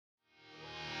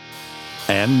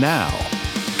And now,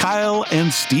 Kyle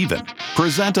and Steven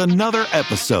present another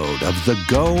episode of the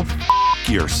Go F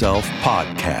Yourself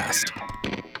podcast.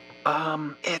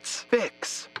 It's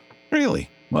Fix. Really?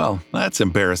 Well, that's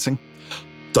embarrassing.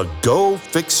 The Go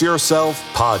Fix Yourself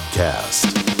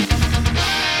podcast.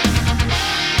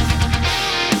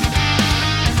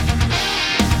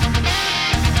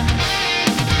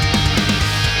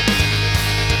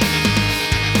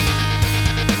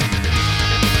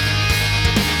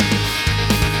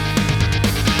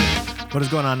 What is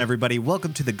going on, everybody?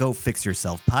 Welcome to the Go Fix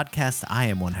Yourself podcast. I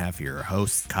am one half of your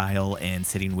host, Kyle, and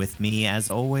sitting with me, as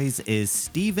always, is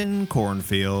Steven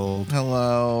Cornfield.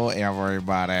 Hello,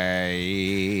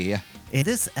 everybody. In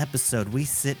this episode, we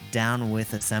sit down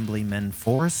with Assemblyman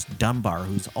Forrest Dunbar,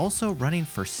 who's also running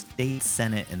for state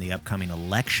senate in the upcoming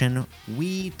election.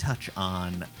 We touch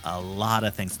on a lot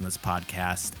of things in this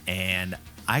podcast, and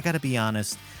I got to be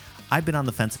honest, I've been on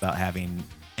the fence about having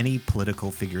any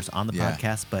political figures on the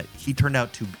podcast, but he turned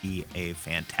out to be a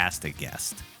fantastic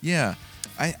guest. Yeah,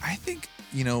 I think,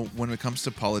 when it comes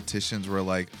to politicians, we're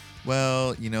like,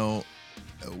 well,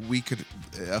 we could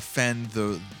offend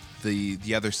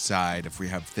the other side if we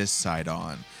have this side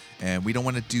on, and we don't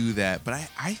want to do that. But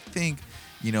I think,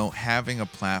 having a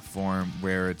platform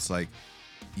where it's like,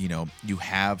 you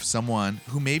have someone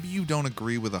who maybe you don't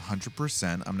agree with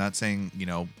 100%. I'm not saying,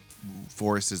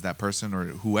 Forrest is that person or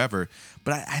whoever,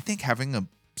 but I think having a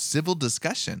civil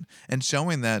discussion and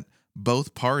showing that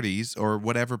both parties or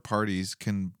whatever parties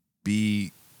can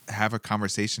have a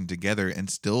conversation together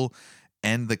and still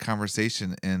end the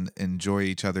conversation and enjoy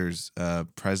each other's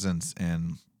presence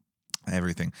and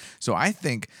everything. So I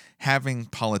think having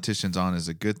politicians on is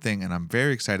a good thing, and I'm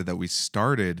very excited that we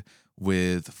started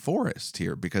with Forrest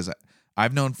here because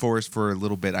I've known Forrest for a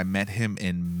little bit. I met him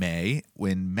in May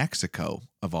in Mexico,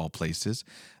 of all places.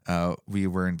 We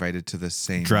were invited to the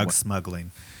same Drug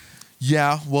smuggling.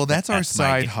 Yeah, well, that's our my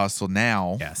side game. hustle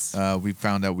now. Yes. We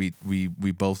found out we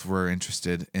both were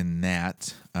interested in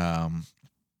that.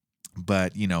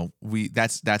 But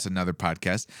that's another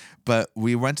podcast. But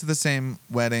we went to the same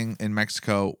wedding in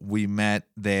Mexico. We met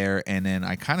there, and then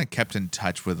I kind of kept in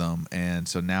touch with him, and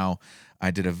so now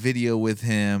I did a video with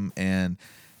him, and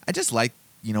I just like,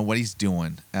 what he's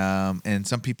doing. And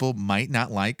some people might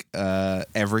not like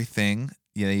everything,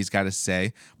 he's got to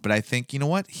say. But I think,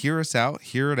 hear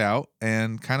it out,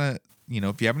 and kind of,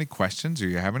 if you have any questions or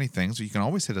you have any things, you can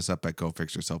always hit us up at Go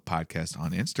Fix Yourself Podcast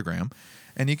on Instagram,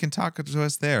 and you can talk to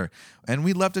us there. And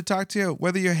we love to talk to you,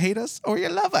 whether you hate us or you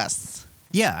love us.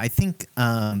 Yeah, I think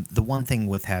the one thing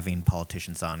with having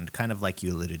politicians on, kind of like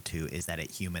you alluded to, is that it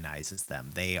humanizes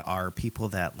them. They are people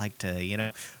that like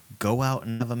to, go out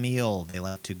and have a meal. They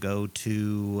like to go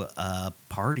to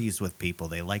parties with people.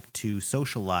 They like to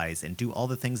socialize and do all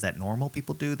the things that normal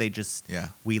people do.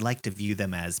 We like to view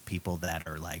them as people that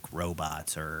are like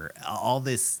robots or all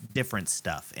this different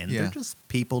stuff. And they're just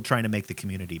people trying to make the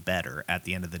community better at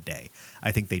the end of the day.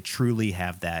 I think they truly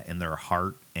have that in their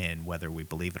heart. And whether we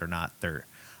believe it or not,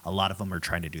 a lot of them are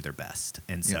trying to do their best.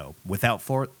 And so without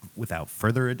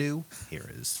further ado, here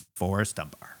is Forrest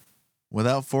Dunbar.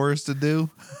 Without Forrest ado?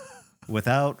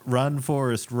 Without run,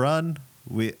 Forrest, run.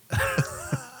 Without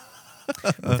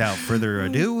further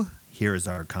ado, here is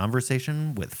our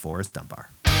conversation with Forrest Dunbar.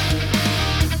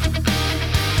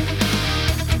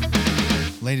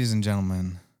 Ladies and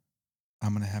gentlemen,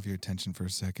 I'm going to have your attention for a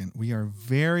second. We are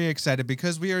very excited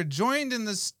because we are joined in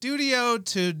the studio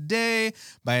today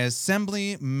by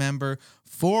Assembly Member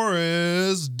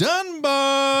Forrest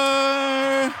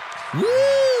Dunbar.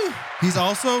 Woo! He's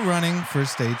also running for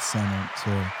state senate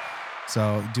too.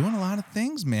 So doing a lot of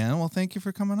things, man. Well, thank you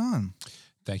for coming on.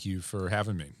 Thank you for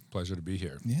having me. Pleasure to be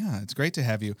here. Yeah, it's great to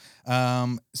have you.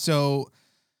 So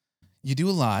you do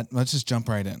a lot. Let's just jump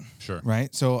right in. Sure.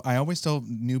 Right? So I always tell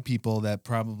new people that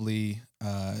probably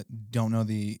don't know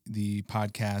the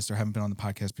podcast or haven't been on the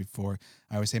podcast before,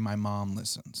 I always say my mom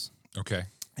listens. Okay.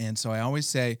 And so I always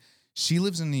say she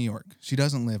lives in New York. She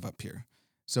doesn't live up here.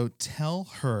 So tell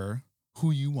her who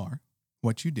you are,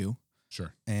 what you do.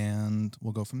 Sure. And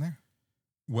we'll go from there.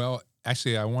 Well,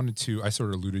 actually, I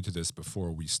sort of alluded to this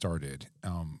before we started,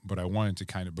 but I wanted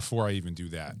to before I even do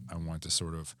that, I wanted to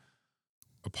sort of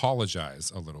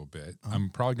apologize a little bit. I'm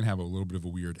probably going to have a little bit of a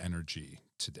weird energy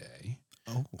today.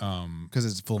 Oh, because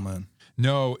it's full moon.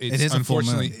 No, it is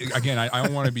unfortunately, again, I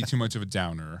don't want to be too much of a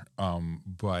downer,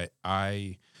 but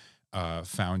I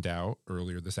found out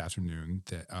earlier this afternoon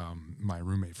that my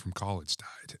roommate from college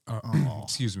died.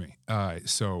 Excuse me.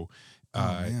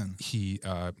 He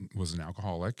was an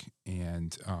alcoholic,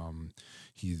 and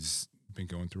he's been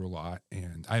going through a lot,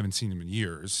 and I haven't seen him in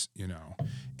years,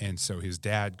 and so his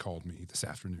dad called me this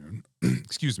afternoon,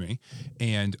 excuse me,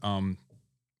 and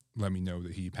let me know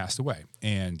that he passed away.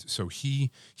 And so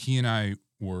he and I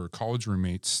were college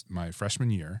roommates my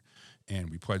freshman year, and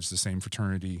we pledged the same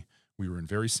fraternity. We were in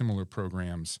very similar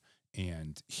programs,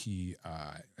 and he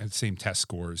had the same test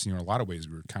scores. In a lot of ways,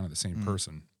 we were kind of the same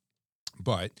person.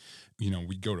 But,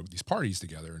 we'd go to these parties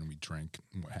together and we'd drink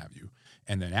and what have you.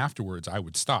 And then afterwards, I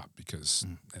would stop because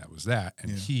that was that.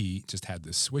 And he just had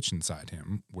this switch inside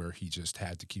him where he just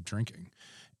had to keep drinking.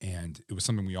 And it was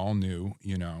something we all knew,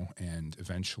 and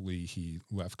eventually he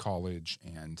left college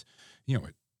and,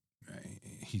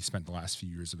 he spent the last few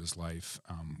years of his life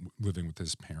living with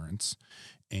his parents.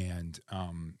 And,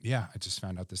 I just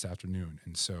found out this afternoon.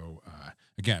 And so,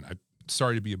 again,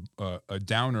 sorry to be a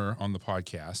downer on the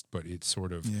podcast, but it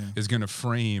sort of is going to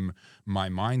frame my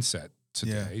mindset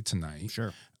tonight.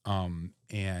 Sure.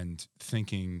 And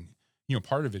thinking,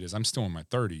 part of it is I'm still in my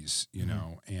 30s,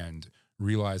 and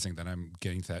realizing that I'm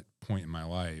getting to that point in my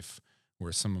life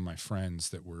where some of my friends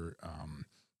that were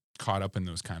caught up in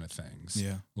those kind of things,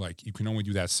 like you can only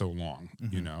do that so long,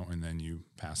 and then you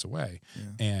pass away. Yeah.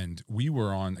 And we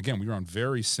were on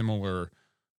very similar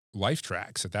life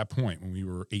tracks at that point when we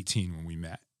were 18 when we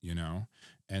met,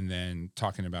 and then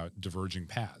talking about diverging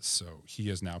paths. So he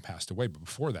has now passed away, but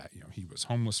before that, he was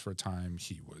homeless for a time.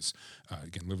 He was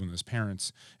again living with his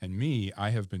parents, and me,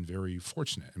 I have been very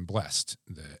fortunate and blessed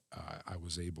that I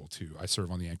was able to. I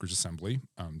serve on the Anchorage Assembly.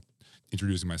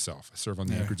 Introducing myself, I serve on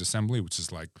the Anchorage Assembly, which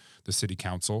is like the city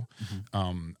council.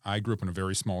 I grew up in a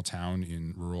very small town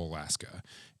in rural Alaska,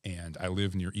 and I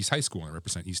live near East High School, and I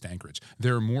represent East Anchorage.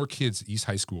 There are more kids at East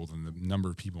High School than the number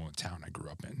of people in the town I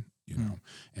grew up in,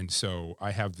 and so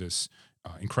I have this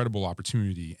incredible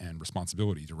opportunity and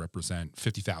responsibility to represent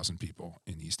 50,000 people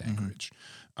in East Anchorage.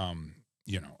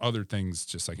 Other things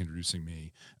just like introducing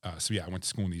me. I went to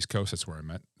school on the East Coast. That's where I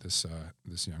met this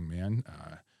young man,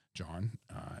 John,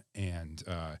 and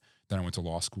then I went to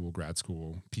law school, grad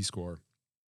school, Peace Corps,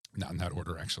 not in that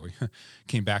order actually.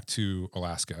 Came back to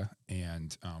Alaska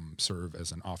and serve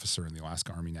as an officer in the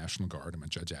Alaska Army National Guard. I'm a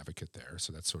judge advocate there,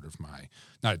 so that's sort of my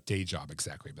not a day job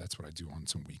exactly, but that's what I do on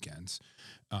some weekends.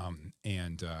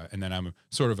 And then I'm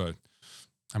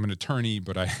an attorney,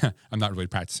 but I'm not really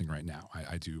practicing right now.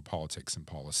 I do politics and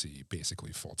policy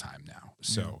basically full time now.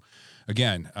 So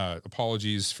again,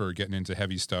 apologies for getting into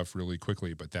heavy stuff really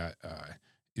quickly, but that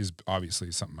is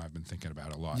obviously something I've been thinking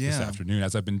about a lot this afternoon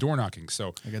as I've been door knocking.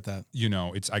 So I get that.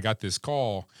 I got this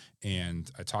call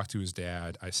and I talked to his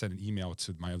dad. I sent an email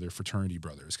to my other fraternity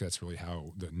brothers because that's really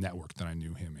how the network that I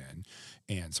knew him in.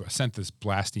 And so I sent this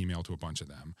blast email to a bunch of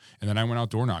them. And then I went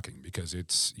out door knocking because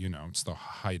it's the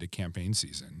height of campaign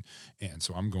season. And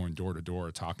so I'm going door to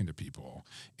door talking to people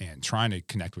and trying to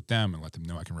connect with them and let them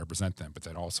know I can represent them. But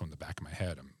then also in the back of my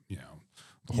head, I'm,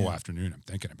 the whole afternoon I'm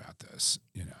thinking about this,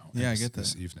 I get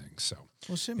this evening. So,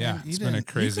 well, shit, man, it's been a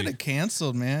crazy. You could have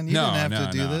canceled, man. You didn't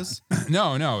have to do this.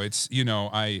 No. It's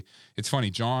it's funny.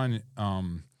 John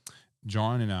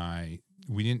and I,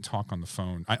 we didn't talk on the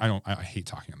phone. I hate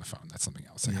talking on the phone. That's something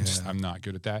else. I'm not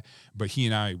good at that. But he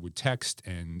and I would text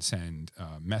and send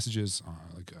messages,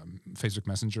 like Facebook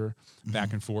Messenger,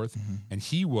 back and forth. And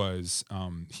he was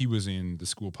in the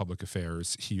School of Public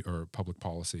Affairs, or public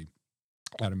policy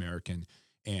at American.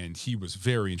 And he was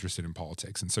very interested in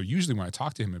politics. And so usually when I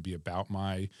talk to him, it'd be about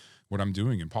what I'm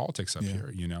doing in politics up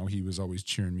here. He was always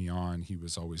cheering me on. He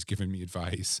was always giving me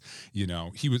advice.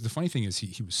 The funny thing is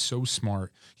he was so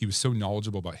smart. He was so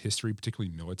knowledgeable about history,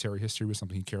 particularly military history was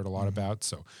something he cared a lot about.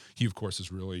 So he, of course,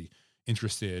 is really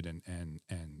interested and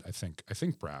I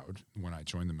think proud when I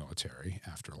joined the military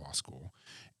after law school.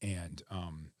 And,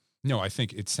 no, I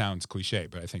think it sounds cliche,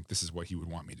 but I think this is what he would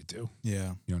want me to do.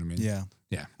 Yeah. You know what I mean? Yeah.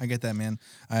 Yeah. I get that, man.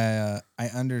 I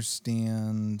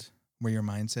understand where your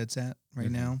mindset's at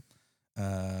right now.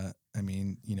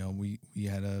 We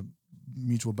had a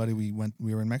mutual buddy we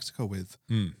were in Mexico with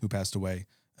who passed away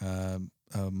a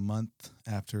month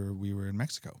after we were in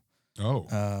Mexico. Oh.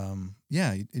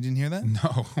 You didn't hear that?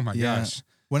 No. Oh my gosh.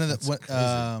 One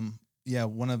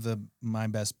of my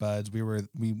best buds,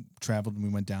 we traveled and we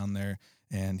went down there,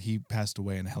 and he passed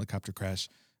away in a helicopter crash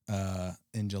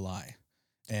in July.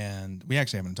 And we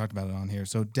actually haven't talked about it on here.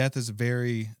 So death is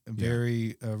very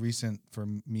recent for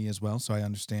me as well. So I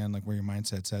understand like where your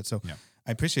mindset's at. So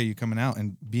I appreciate you coming out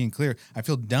and being clear. I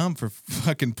feel dumb for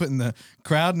fucking putting the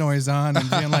crowd noise on and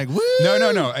being like, woo!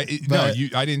 No.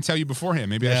 I didn't tell you beforehand.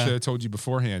 Maybe I should have told you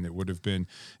beforehand. It would have been,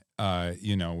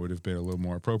 would have been a little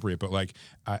more appropriate. But like,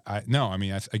 I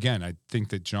think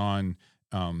that John,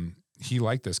 he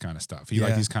liked this kind of stuff. He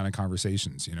liked Yeah. these kind of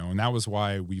conversations, you know, and that was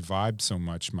why we vibed so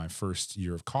much my first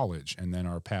year of college, and then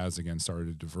our paths again started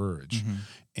to diverge. Mhm.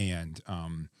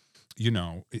 And you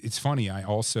know, it's funny.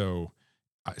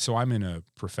 So I'm in a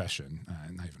profession,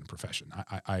 not even a profession.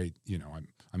 I you know,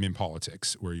 I'm in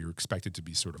politics where you're expected to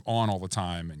be sort of on all the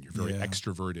time, and you're very Yeah.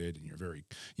 extroverted, and you're very,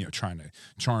 you know, trying to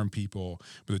charm people.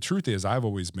 But the truth is, I've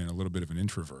always been a little bit of an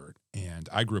introvert, and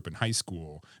I grew up in high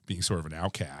school being sort of an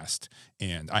outcast,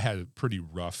 and I had a pretty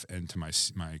rough end to my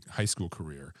high school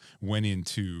career. Went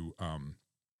into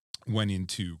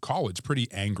college pretty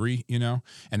angry, you know,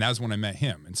 and that was when I met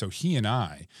him. And so he and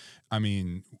I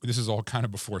mean, this is all kind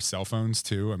of before cell phones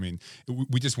too. I mean,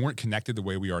 we just weren't connected the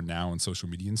way we are now on social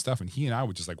media and stuff. And he and I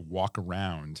would just like walk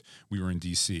around. We were in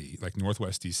DC, like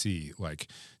Northwest DC, like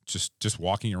just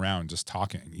walking around, just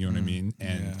talking, you know what I mean?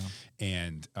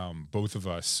 And both of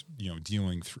us, you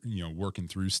know, working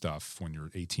through stuff when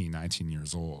you're 18, 19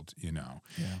 years old, you know?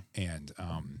 Yeah. And,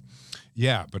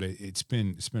 but it's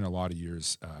been a lot of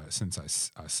years since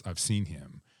I've seen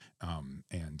him.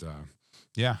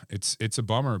 It's a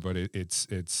bummer, but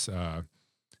it's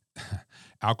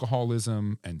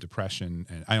alcoholism and depression,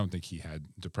 and I don't think he had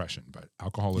depression, but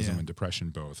alcoholism Yeah. and depression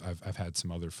both. I've had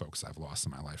some other folks I've lost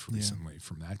in my life recently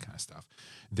from that kind of stuff.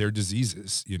 They're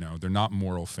diseases, you know, they're not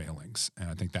moral failings, and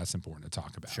I think that's important to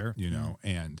talk about. Sure. You know,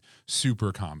 and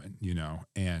super common, you know,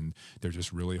 and they're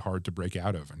just really hard to break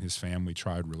out of. And his family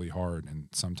tried really hard, and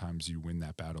sometimes you win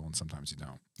that battle, and sometimes you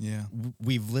don't. Yeah.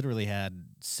 We've literally had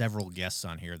several guests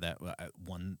on here that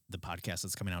the podcast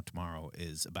that's coming out tomorrow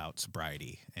is about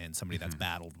sobriety and somebody that's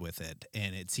battled with it.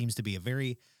 And it seems to be a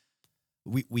very,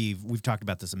 we've talked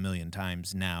about this a million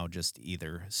times now, just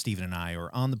either Stephen and I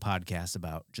or on the podcast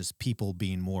about just people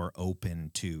being more open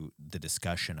to the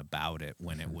discussion about it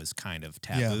when it was kind of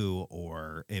taboo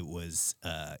or it was,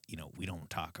 you know, we don't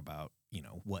talk about, you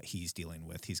know, what he's dealing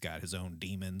with. He's got his own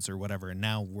demons or whatever. And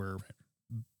now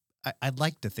I'd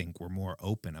like to think we're more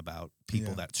open about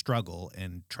people that struggle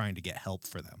and trying to get help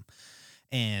for them.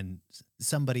 And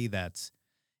somebody that's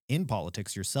in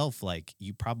politics yourself, like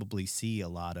you probably see a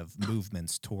lot of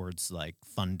movements towards like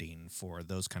funding for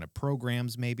those kind of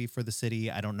programs, maybe for the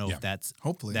city. I don't know if that's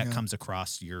Hopefully that comes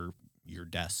across your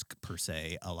desk per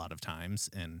se a lot of times.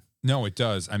 And no, it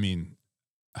does. I mean,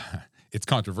 it's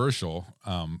controversial,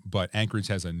 but Anchorage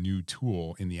has a new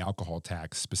tool in the alcohol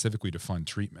tax specifically to fund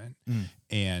treatment.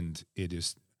 And it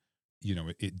is, you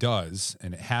know, it does,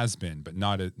 and it has been, but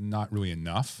not really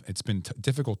enough. It's been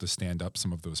difficult to stand up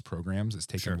some of those programs. It's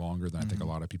taken longer than I think a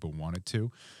lot of people want it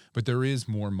to. But there is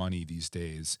more money these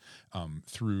days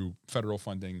through federal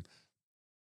funding,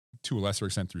 to a lesser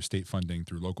extent through state funding,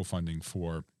 through local funding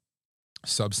for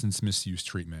substance misuse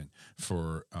treatment,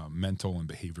 for mental and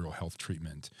behavioral health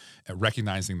treatment,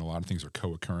 recognizing that a lot of things are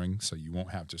co-occurring, so you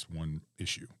won't have just one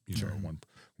issue, you know,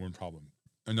 one problem.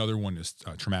 Another one is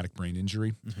traumatic brain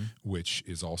injury, which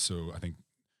is also, I think,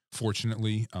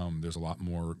 fortunately, there's a lot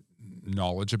more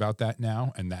knowledge about that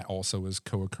now, and that also is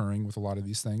co-occurring with a lot of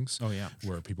these things. Oh yeah,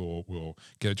 where people will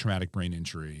get a traumatic brain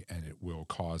injury and it will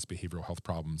cause behavioral health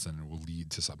problems and it will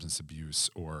lead to substance abuse,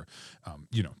 or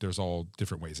you know, there's all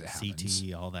different ways it happens.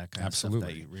 CT, all that kind of stuff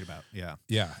that you read about.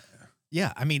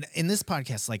 Yeah. I mean, in this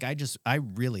podcast, like I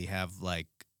really have like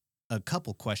a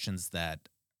couple questions that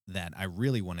I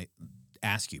really want to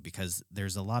ask you, because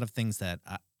there's a lot of things that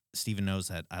Stephen knows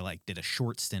that I like did a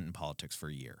short stint in politics for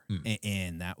a year,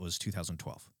 and that was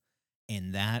 2012.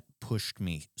 And that pushed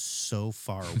me so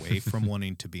far away from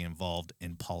wanting to be involved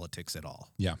in politics at all.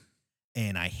 Yeah.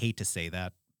 And I hate to say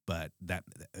that, but that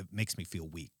it makes me feel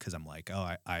weak, because I'm like,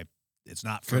 oh, I it's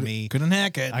not for me. Couldn't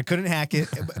hack it. I couldn't hack it.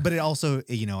 But it also,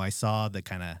 you know, I saw the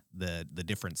kind of the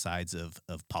different sides of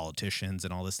politicians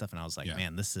and all this stuff, and I was like,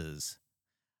 man, this is,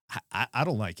 I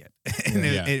don't like it.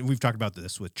 And we've talked about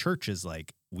this with churches.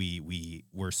 Like we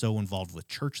were so involved with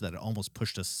church that it almost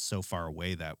pushed us so far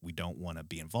away that we don't want to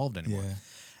be involved anymore. Yeah.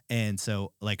 And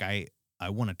so like, I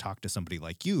want to talk to somebody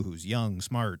like you who's young,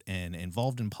 smart, and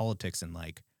involved in politics. And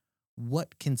like,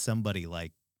 what can somebody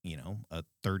like, you know, a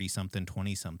 30-something,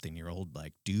 20-something-year-old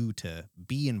like do to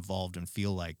be involved and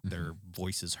feel like their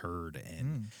voice is heard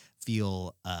and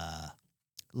feel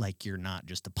like you're not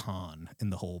just a pawn in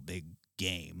the whole big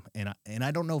game? And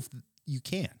I don't know if you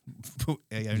can.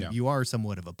 You are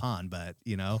somewhat of a pawn, but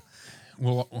you know.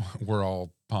 Well, we're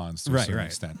all pawns to a certain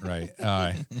extent, right?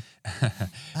 How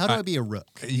do I be a rook?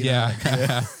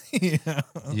 Yeah.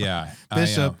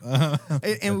 Bishop.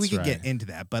 And we could get into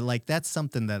that, but like that's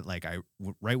something that like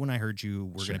right when I heard you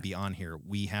were going to be on here,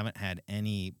 we haven't had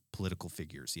any political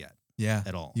figures yet. Yeah.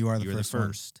 At all. You are the You're first. the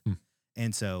first.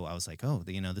 And so I was like, oh,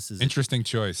 you know, this is interesting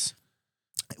choice.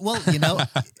 Well,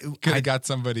 Could have got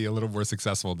somebody a little more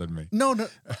successful than me. no.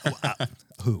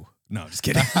 Who? No, just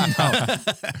kidding. No.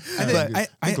 I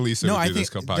think Lisa would do this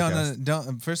podcast.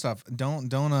 Don't. First off,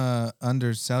 don't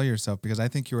undersell yourself, because I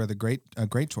think you are a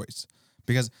great choice.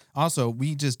 Because also,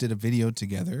 we just did a video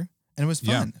together and it was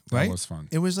fun, right? That was fun.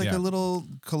 It was like a little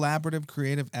collaborative,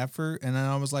 creative effort, and then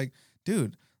I was like,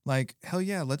 dude, like, hell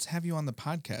yeah, let's have you on the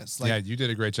podcast. Like, yeah, you did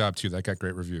a great job too. That got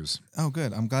great reviews. Oh,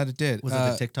 good. I'm glad it did. Was it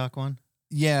the TikTok one?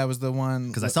 Yeah, it was the one,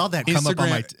 Because I saw that come up on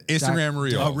my Instagram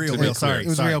Reel. Oh, Reel. to be clear. Sorry. It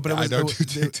was real, but it was. I don't do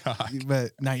TikTok.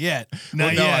 But not yet.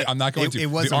 Well, no, I'm not going to. It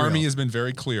was the a Army Reel. has been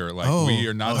very clear. Like, Oh. we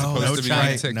are not Oh, supposed no to be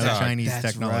China- on TikTok. No Chinese That's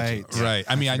technology. right. Right.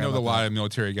 I mean, I forgot know that a about lot that. of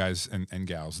military guys and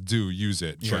gals do use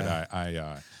it, but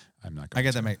I'm not going to. I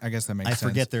guess that makes I sense.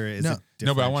 forget there is. No.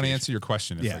 No, but I want to differentiation. answer your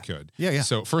question if Yeah. I could. Yeah.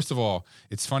 So first of all,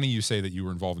 it's funny you say that you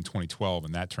were involved in 2012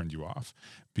 and that turned you off,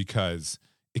 because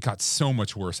it got so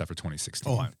much worse after 2016.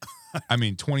 Oh, I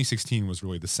mean, 2016 was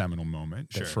really the seminal moment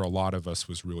that Sure. for a lot of us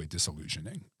was really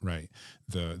disillusioning, right?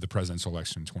 The presidential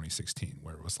election in 2016,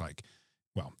 where it was like,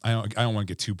 well, I don't want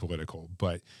to get too political,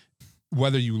 but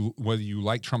whether you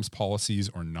like Trump's policies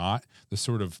or not, the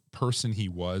sort of person he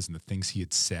was and the things he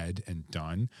had said and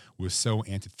done was so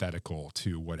antithetical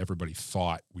to what everybody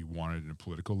thought we wanted in a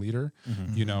political leader.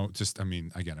 You know, just, I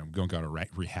mean, again, I'm going to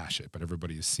rehash it, but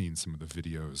everybody has seen some of the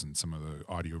videos and some of the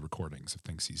audio recordings of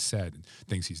things he's said and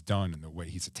things he's done and the way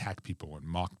he's attacked people and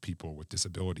mocked people with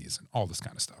disabilities and all this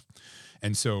kind of stuff.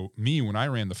 And so me, when I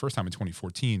ran the first time in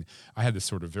 2014, I had this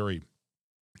sort of very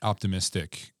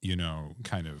optimistic,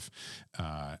 kind of,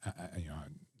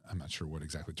 I'm not sure what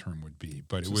exactly term would be,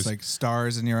 but it Just was like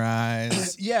stars in your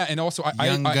eyes. yeah. And also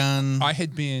Young gun. I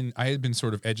had been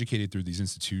sort of educated through these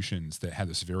institutions that had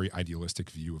this very idealistic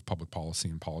view of public policy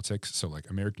and politics. So like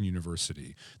American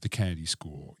University, the Kennedy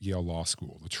School, Yale Law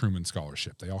School, the Truman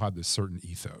Scholarship, they all had this certain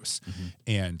ethos.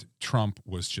 And Trump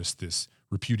was just this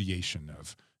repudiation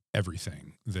of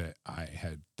everything that I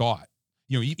had thought.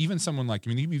 Even someone like,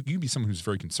 you could be someone who's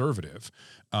very conservative,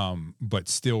 but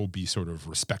still be sort of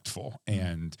respectful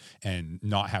and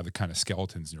not have the kind of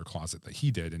skeletons in your closet that he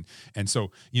did. And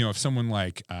so, if someone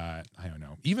like, I don't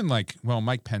know, even like, well,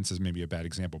 Mike Pence is maybe a bad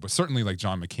example, but certainly like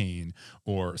John McCain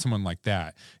or someone like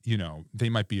that, they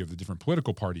might be of the different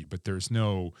political party, but it's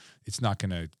not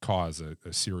going to cause a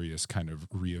serious kind of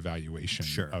reevaluation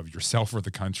Sure. of yourself or the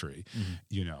country,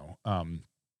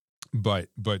 But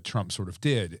Trump sort of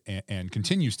did and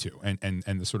continues to, and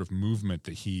the sort of movement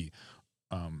that he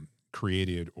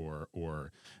created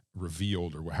or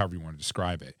revealed, or however you want to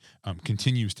describe it,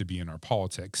 continues to be in our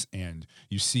politics, and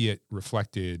you see it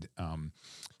reflected,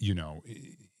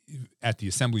 at the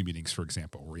assembly meetings, for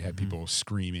example, where you had people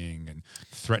screaming and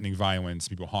threatening violence,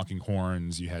 people honking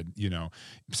horns. You had,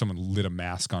 someone lit a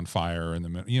mask on fire in the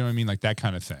middle. You know what I mean? Like that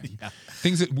kind of thing. Yeah.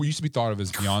 Things that used to be thought of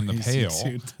as beyond the Crazy, pale.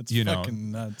 dude. That's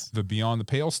fucking nuts. The beyond the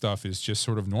pale stuff is just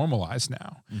sort of normalized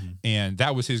now. And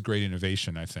that was his great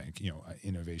innovation, I think.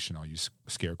 Innovation, I'll use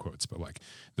scare quotes, but like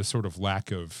the sort of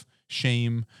lack of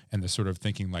shame and the sort of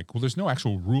thinking like, well, there's no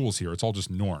actual rules here. It's all just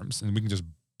norms. And we can just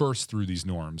burst through these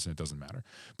norms and it doesn't matter.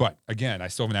 But again, I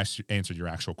still haven't answered your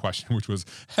actual question, which was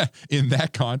in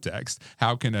that context,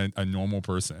 how can a normal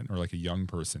person or like a young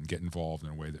person get involved in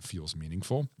a way that feels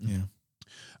meaningful? Yeah.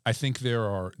 I think there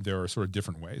are sort of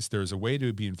different ways. There's a way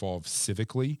to be involved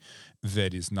civically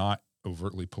that is not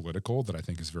overtly political that I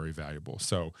think is very valuable.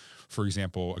 So, for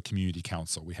example, a community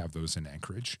council, we have those in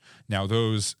Anchorage. Now,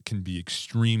 those can be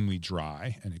extremely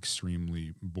dry and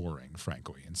extremely boring,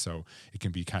 frankly, and so it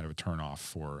can be kind of a turnoff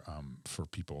for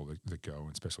people that go,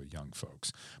 and especially young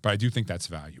folks. But I do think that's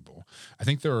valuable. I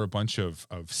think there are a bunch of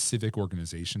civic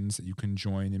organizations that you can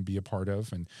join and be a part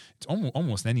of, and it's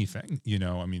almost anything.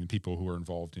 People who are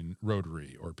involved in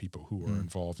Rotary or people who are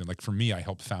involved in, like for me, I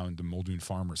helped found the Muldoon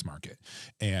Farmers Market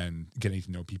and getting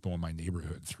to know people in my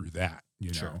neighborhood through that,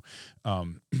 Sure.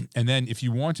 And then if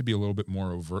you want to be a little bit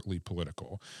more overtly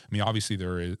political, obviously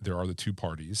there are the two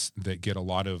parties that get a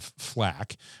lot of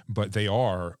flack, but they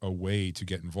are a way to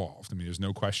get involved. There's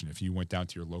no question. If you went down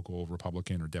to your local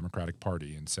Republican or Democratic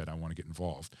Party and said, I want to get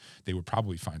involved, they would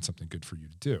probably find something good for you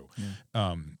to do.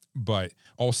 Yeah. But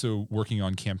also working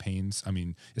on campaigns,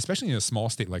 especially in a small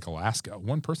state like Alaska,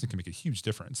 one person can make a huge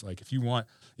difference. Like if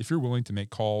you're willing to make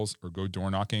calls or go door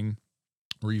knocking,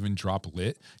 or even drop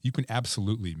lit, you can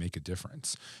absolutely make a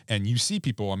difference. And you see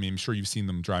people, I'm sure you've seen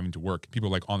them driving to work,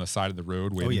 people like on the side of the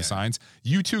road waving signs.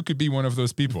 You too could be one of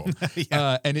those people.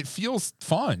 And it feels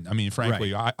fun.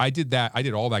 Frankly, right. I did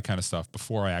all that kind of stuff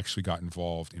before I actually got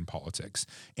involved in politics.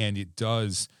 And it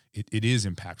does it is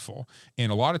impactful.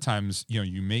 And a lot of times, you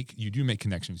do make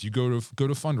connections. You go to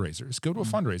fundraisers, go to a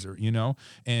fundraiser,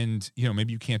 and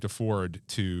maybe you can't afford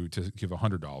to give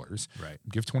 $100, Right.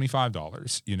 give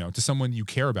 $25, to someone you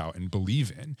care about and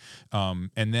believe in.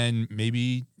 And then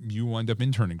maybe you end up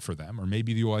interning for them, or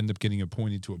maybe you'll end up getting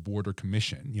appointed to a board or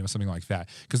commission, something like that.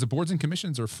 Because the boards and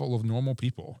commissions are full of normal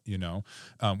people,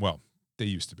 well, they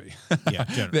used to be. Yeah,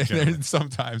 They're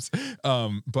sometimes.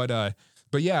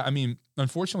 But yeah, I mean,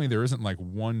 unfortunately, there isn't like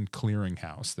one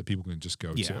clearinghouse that people can just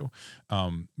go to.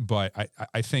 But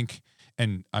I think,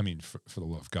 and I mean, for the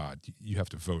love of God, you have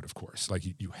to vote, of course. Like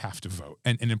you have to vote.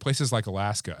 And in places like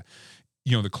Alaska,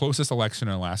 the closest election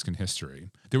in Alaskan history,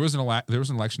 there was an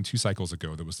election 2 cycles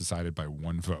ago that was decided by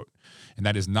 1 vote. And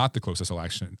that is not the closest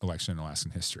election in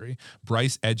Alaskan history.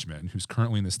 Bryce Edgman, who's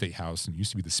currently in the state house and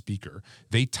used to be the speaker,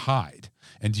 they tied.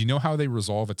 And do you know how they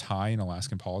resolve a tie in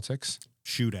Alaskan politics?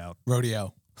 Shootout.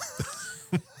 Rodeo.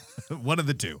 One of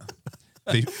the two.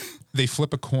 They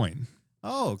flip a coin.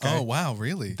 Oh, okay. Oh, wow.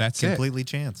 Really? That's Completely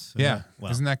chance. Yeah,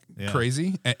 Well, isn't that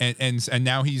crazy? And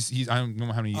now he's I don't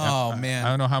know how many. Oh, man. I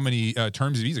don't know how many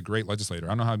terms. He's a great legislator. I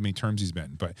don't know how many terms he's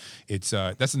been, but it's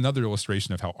that's another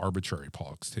illustration of how arbitrary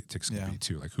politics can be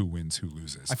too. Like who wins, who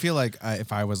loses. I feel like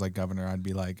if I was like governor, I'd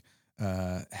be like,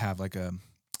 have like a,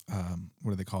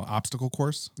 what do they call it? Obstacle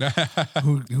course?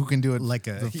 who can do it Like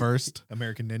the first?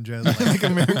 American Ninja. Like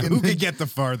American Who Ninja. can get the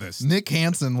farthest? Nick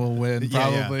Hansen will win, Yeah,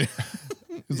 yeah. probably.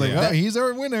 He's like, Yeah. well, he's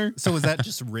our winner. So was that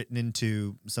just written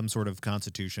into some sort of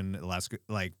constitution, Alaska,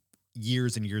 like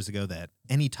years and years ago, that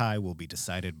any tie will be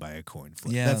decided by a coin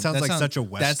flip? Yeah, that sounds like such a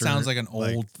Western. That sounds like an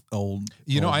old.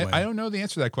 I don't know the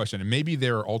answer to that question, and maybe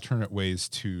there are alternate ways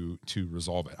to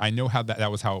resolve it. I know how that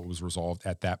was how it was resolved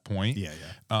at that point. Yeah.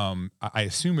 I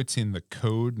assume it's in the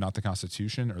code, not the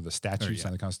Constitution, or the statutes,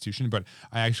 not the Constitution, but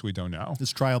I actually don't know.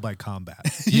 It's trial by combat.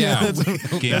 Yeah,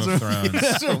 Game of Thrones.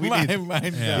 That's what my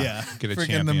mind. Yeah, get a Freaking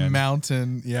champion. the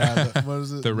mountain. Yeah. What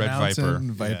is it? The Red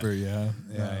Mountain Viper. Viper. Yeah.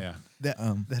 Yeah.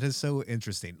 That is so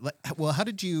interesting. Well, how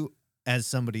did you, as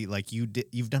somebody like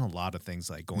you've done a lot of things,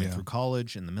 like going through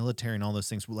college and the military and all those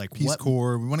things. Like Peace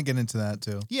Corps. We want to get into that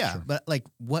too. Yeah, but like,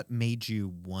 what made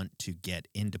you want to get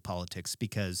into politics?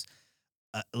 Because,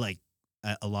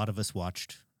 a lot of us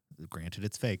watched. Granted,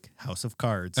 it's fake, House of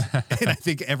Cards, and I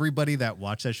think everybody that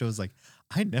watched that show is like,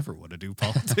 I never want to do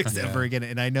politics ever again.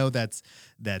 And I know that's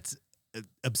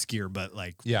obscure, but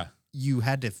like, you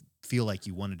had to feel like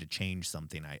you wanted to change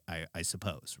something. I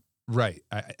suppose. Right.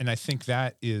 And I think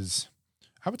that is,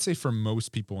 I would say for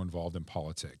most people involved in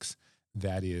politics,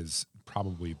 that is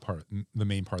probably the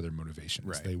main part of their motivation.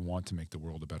 Right. They want to make the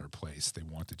world a better place. They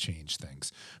want to change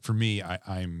things. For me,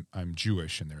 I'm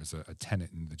Jewish, and there's a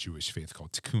tenet in the Jewish faith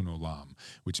called Tikkun Olam,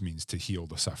 which means to heal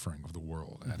the suffering of the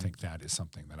world. And I think that is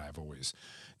something that I've always,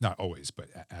 not always, but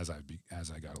as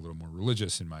I got a little more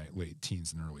religious in my late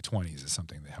teens and early 20s, is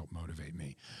something that helped motivate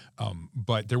me.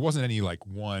 But there wasn't any like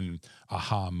one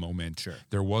aha moment. Sure.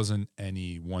 There wasn't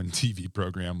any one TV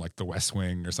program like The West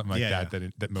Wing or something like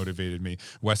that motivated me.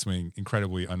 West Wing,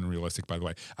 incredibly unrealistic, by the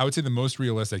way. I would say the most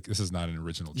realistic, this is not an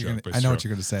original joke, but I know what you're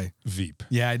going to say. Veep.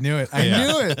 Yeah, I knew it. I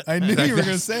knew it. I knew you were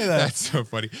going to say that. That's so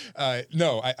funny.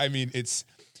 No, I mean, it's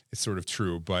sort of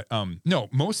true, but no,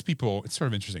 most people, it's sort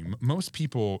of interesting. Most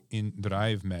people that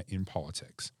I've met in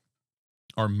politics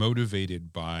are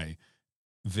motivated by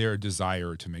their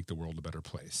desire to make the world a better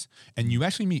place. And you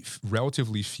actually meet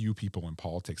relatively few people in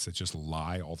politics that just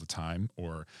lie all the time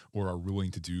or are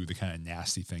willing to do the kind of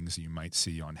nasty things that you might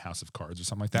see on House of Cards or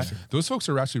something like that. Sure. Those folks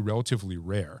are actually relatively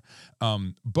rare.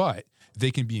 But they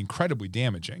can be incredibly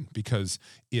damaging, because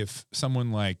if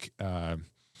someone like,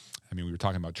 we were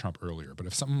talking about Trump earlier, but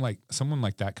if someone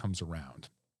like that comes around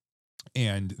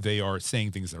and they are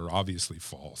saying things that are obviously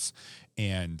false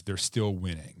and they're still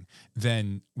winning,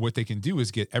 then what they can do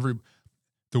is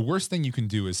the worst thing you can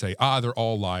do is say, they're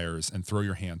all liars, and throw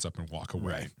your hands up and walk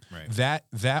away. Right.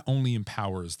 That only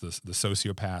empowers the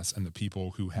sociopaths and the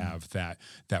people who have that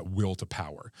will to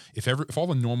power. If all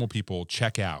the normal people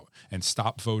check out and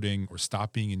stop voting or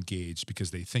stop being engaged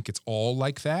because they think it's all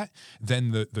like that,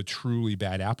 then the truly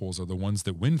bad apples are the ones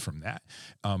that win from that.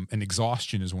 And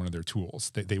exhaustion is one of their tools.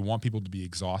 They want people to be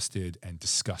exhausted and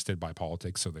disgusted by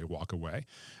politics, so they walk away.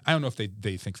 I don't know if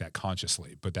they think that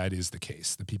consciously, but that is the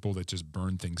case. The people that just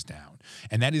burn things down.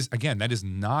 And that is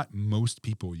not most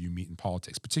people you meet in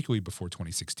politics, particularly before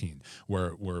 2016,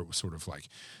 where sort of like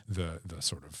the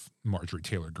sort of Marjorie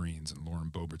Taylor Greenes and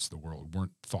Lauren Boeberts of the world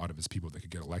weren't thought of as people that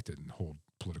could get elected and hold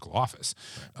political office.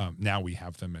 Now we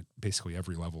have them at basically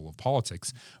every level of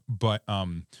politics. But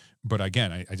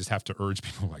again, I just have to urge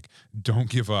people, like, don't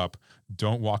give up,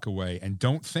 don't walk away, and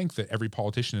don't think that every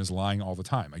politician is lying all the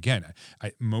time. Again,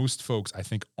 most folks, I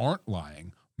think, aren't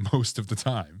lying most of the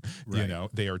time. You know,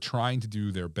 they are trying to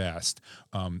do their best.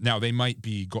 Now, they might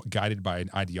be guided by an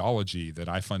ideology that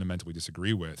I fundamentally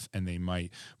disagree with, and they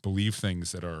might believe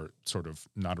things that are sort of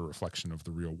not a reflection of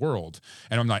the real world.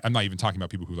 And I'm not even talking about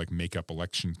people who like make up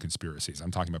election conspiracies. I'm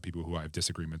talking about people who I have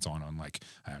disagreements on like,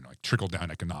 I don't know, like trickle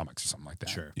down economics or something like that.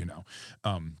 Sure. You know,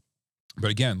 but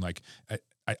again, like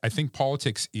I think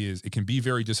politics it can be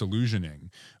very disillusioning,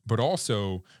 but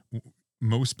also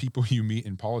most people you meet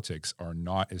in politics are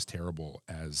not as terrible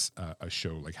as a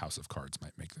show like House of Cards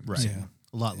might make them. Right. Yeah.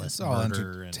 A lot less It's all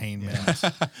murder entertainment.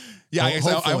 Yeah, I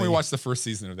only Hopefully. watched the first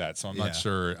season of that, so I'm Yeah. not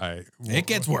sure. It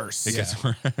gets worse. It gets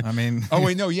worse. I mean, Oh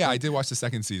wait, no, yeah, I did watch the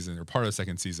second season or part of the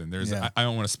second season. There's Yeah. I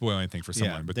don't want to spoil anything for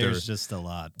someone, but there's just a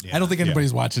lot. Yeah. I don't think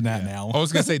anybody's watching that now. I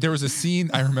was gonna say there was a scene.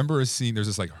 I remember a scene. There's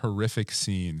this like horrific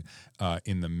scene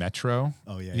in the metro.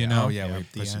 Oh yeah. You yeah. know? Oh, yeah, Yep, we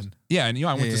the pushed it. end. Yeah, and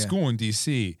I went Yeah, to yeah. school in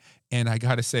DC, and I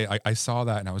gotta say, I saw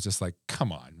that, and I was just like,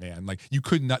 come on, man! Like you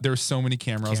could not. There's so many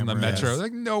cameras in the Cameras. metro.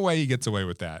 Like no way he gets away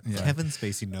with that. Yeah. Kevin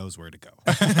Spacey knows where to go.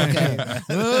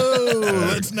 Oh,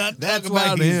 let's not That's talk why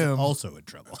about he's him. also in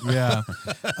trouble. Yeah.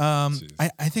 Jeez.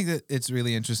 I think that it's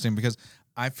really interesting because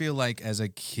I feel like as a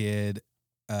kid,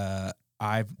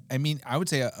 I would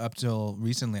say up till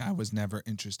recently, I was never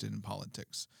interested in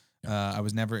politics. I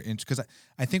was never interested because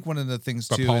I think one of the things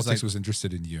But too politics is like, was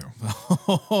interested in you.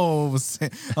 oh,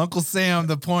 Uncle Sam,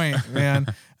 the point, man.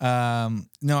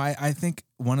 No, I think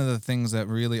one of the things that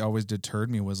really always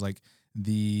deterred me was like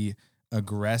the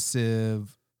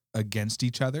aggressive against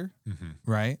each other,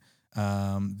 right?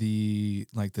 The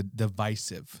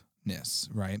divisiveness,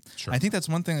 right? Sure. I think that's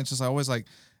one thing that's just always like,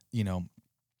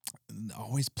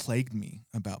 always plagued me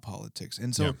about politics.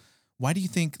 And so Yeah. why do you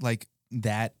think like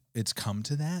that it's come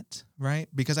to that, right?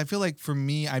 Because I feel like for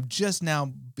me, I've just now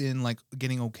been like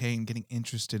getting okay and getting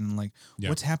interested in like Yeah.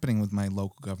 what's happening with my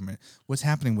local government, what's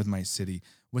happening with my city,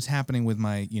 what's happening with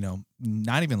my,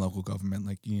 not even local government,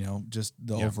 like, just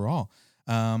the Yeah. overall.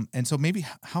 And so maybe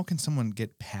how can someone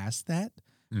get past that?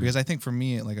 Because I think for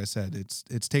me, like I said,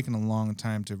 it's taken a long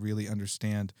time to really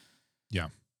understand Yeah.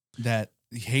 that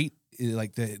hate,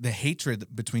 like the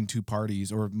hatred between two parties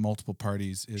or multiple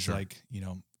parties is Sure. like,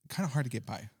 kind of hard to get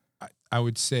by. I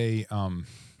would say,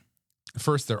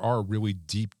 first, there are really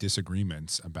deep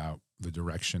disagreements about the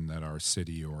direction that our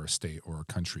city or state or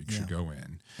country should Yeah. go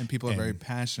in. And people are very And-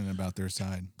 passionate about their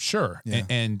side. Sure. Yeah.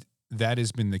 And that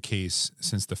has been the case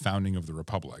since the founding of the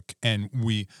Republic. And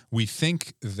we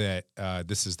think that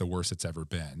this is the worst it's ever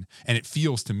been. And it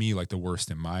feels to me like the worst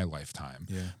in my lifetime.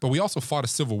 Yeah. But we also fought a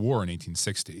civil war in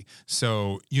 1860.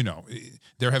 So,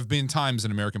 there have been times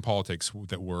in American politics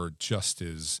that were just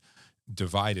as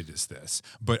divided as this.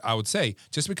 But I would say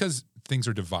just because things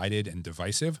are divided and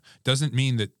divisive doesn't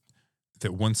mean that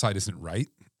one side isn't right,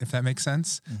 if that makes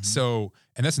sense. So,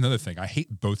 and that's another thing. I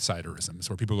hate both siderisms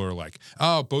where people are like,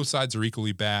 oh, both sides are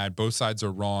equally bad. Both sides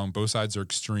are wrong. Both sides are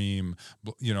extreme.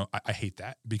 I hate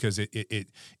that because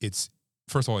it's,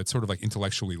 first of all, it's sort of like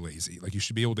intellectually lazy. Like you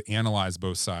should be able to analyze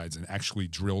both sides and actually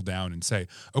drill down and say,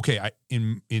 okay,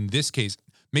 in this case,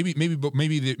 maybe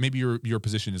your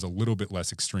position is a little bit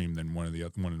less extreme than one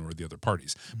or the other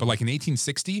parties. But like in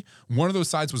 1860, one of those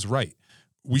sides was right.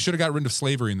 We should have got rid of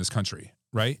slavery in this country,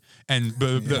 right? And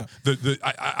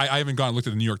I haven't gone and looked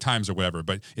at the New York Times or whatever,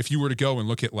 but if you were to go and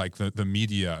look at like the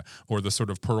media or the sort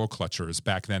of pearl clutchers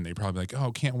back then, they'd probably be like,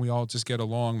 oh, can't we all just get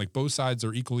along? Like both sides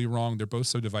are equally wrong. They're both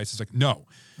so divisive. It's like, no,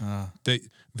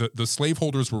 the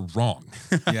slaveholders were wrong.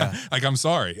 Yeah. Like, I'm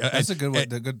sorry. That's a good way,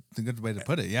 the good way to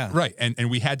put it. Yeah. Right.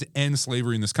 And we had to end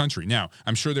slavery in this country. Now,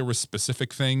 I'm sure there were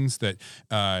specific things that,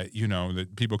 that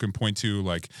people can point to,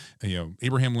 like,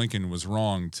 Abraham Lincoln was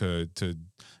wrong to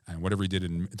whatever he did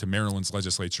to Maryland's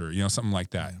legislature, something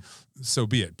like that. Yeah. So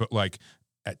be it. But like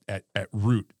at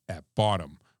root, at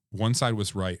bottom, one side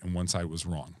was right and one side was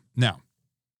wrong. Now,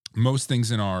 most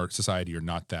things in our society are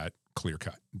not that clear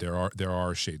cut. There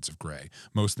are shades of gray.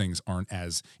 Most things aren't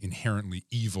as inherently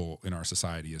evil in our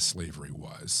society as slavery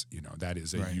was. That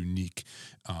is a unique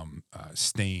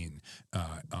stain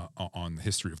on the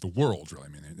history of the world. Really, I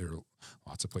mean, there are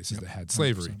lots of places that had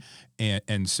slavery, 100%.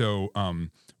 and so.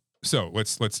 So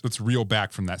let's reel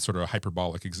back from that sort of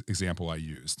hyperbolic example I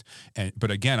used. But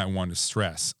again, I want to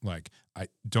stress, like, I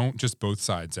don't just both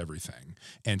sides everything.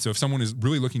 And so if someone is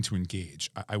really looking to engage,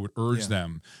 I would urge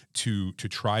them to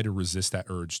try to resist that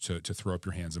urge to throw up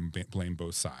your hands and blame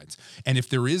both sides. And if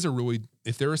there is some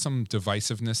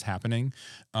divisiveness happening,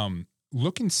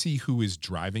 look and see who is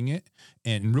driving it,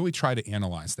 and really try to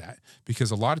analyze that,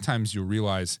 because a lot of times you'll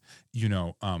realize,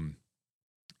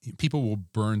 people will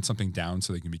burn something down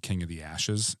so they can be king of the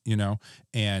ashes,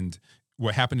 and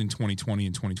what happened in 2020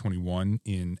 and 2021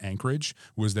 in Anchorage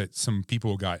was that some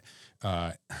people got,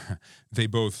 they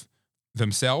both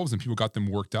themselves and people got them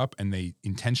worked up, and they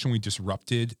intentionally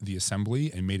disrupted the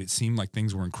assembly and made it seem like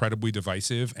things were incredibly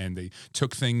divisive, and they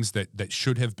took things that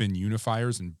should have been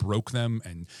unifiers and broke them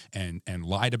and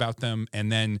lied about them,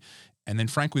 and then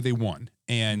frankly they won,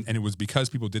 and it was because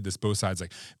people did this both sides.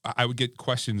 Like, I would get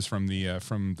questions from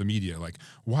the media like,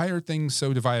 why are things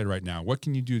so divided right now? What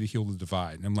can you do to heal the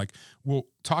divide? And I'm like, well,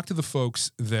 talk to the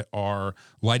folks that are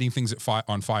lighting things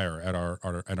on fire at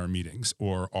our meetings,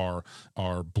 or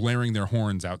are blaring their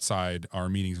horns outside our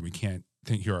meetings and we can't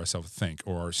hear ourselves think,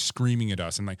 or are screaming at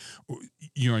us, and like,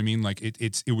 you know what I mean? Like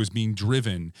it was being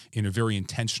driven in a very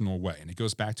intentional way, and it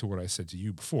goes back to what I said to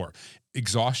you before.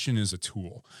 Exhaustion is a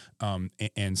tool,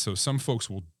 and so some folks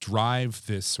will drive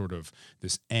this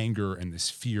anger and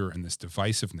this fear and this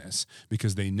divisiveness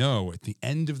because they know at the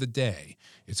end of the day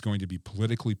it's going to be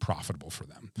politically profitable for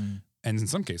them. And in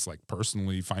some cases, like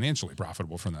personally, financially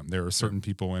profitable for them. There are certain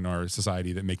people in our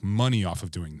society that make money off of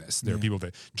doing this. There are people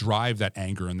that drive that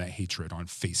anger and that hatred on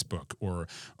Facebook or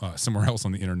somewhere else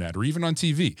on the internet, or even on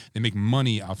TV. They make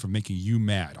money off of making you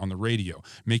mad on the radio,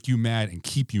 make you mad and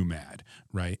keep you mad,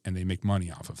 right? And they make money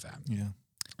off of that. Yeah.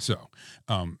 So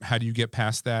how do you get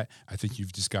past that? I think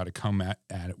you've just got to come at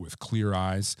it with clear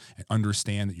eyes and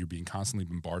understand that you're being constantly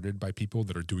bombarded by people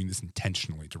that are doing this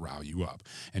intentionally to rile you up,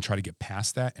 and try to get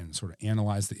past that and sort of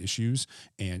analyze the issues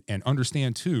and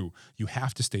understand too, you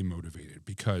have to stay motivated,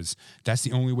 because that's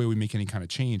the only way we make any kind of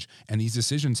change. And these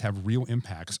decisions have real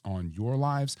impacts on your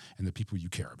lives and the people you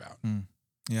care about.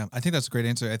 Yeah, I think that's a great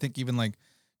answer. I think even like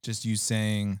just you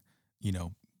saying,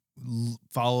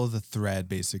 follow the thread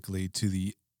basically to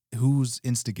the who's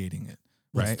instigating it,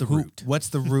 right? What's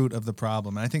the root of the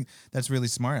problem? And I think that's really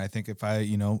smart. I think if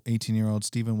 18-year-old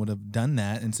Stephen would have done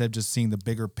that instead of just seeing the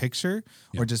bigger picture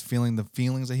or just feeling the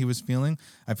feelings that he was feeling,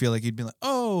 I feel like he'd be like,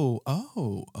 gone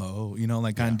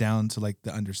down to like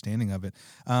the understanding of it.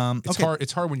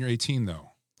 It's hard when you're 18 though.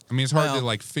 I mean, it's hard to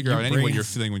like figure out what you're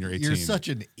feeling when you're 18. You're such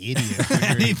an idiot.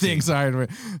 Anything's hard.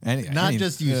 Not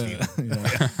just you, Stephen.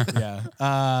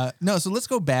 No, so let's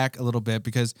go back a little bit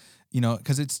because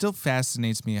it still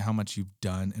fascinates me how much you've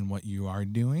done and what you are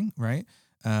doing, right?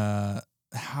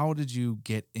 How did you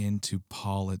get into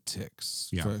politics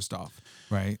first off,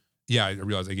 right? Yeah, I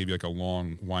realized I gave you like a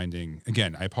long, winding.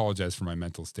 Again, I apologize for my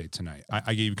mental state tonight.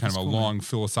 I gave you kind of a long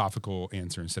philosophical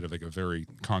answer instead of like a very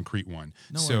concrete one.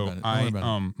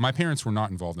 My parents were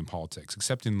not involved in politics,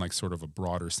 except in like sort of a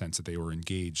broader sense that they were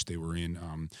engaged. They were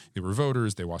they were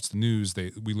voters. They watched the news.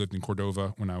 We lived in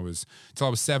Cordova until I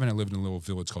was 7. I lived in a little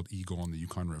village called Eagle on the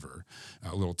Yukon River,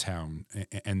 a little town,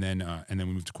 and then we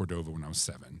moved to Cordova when I was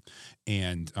 7.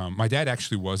 And my dad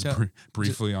actually was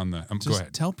briefly on the. Go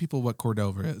ahead. Tell people what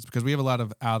Cordova is, because we have a lot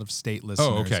of out-of-state listeners.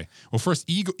 Oh, okay. Well, first,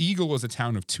 Eagle was a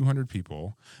town of 200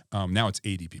 people. Now it's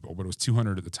 80 people, but it was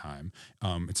 200 at the time.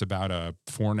 It's about a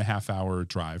 4.5-hour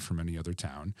drive from any other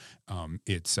town.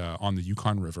 It's on the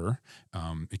Yukon River.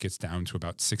 It gets down to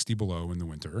about 60 below in the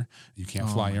winter. You can't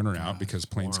fly in or out because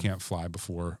planes can't fly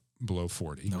below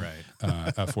 40. No.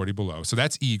 Right. 40 below. So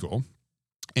that's Eagle.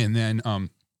 And then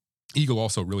Eagle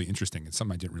also really interesting. It's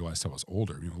something I didn't realize till I was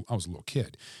older. I was a little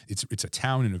kid. It's a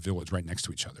town and a village right next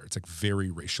to each other. It's like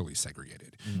very racially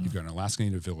segregated. You've got an Alaska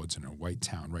Native village and a white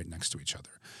town right next to each other.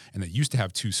 And they used to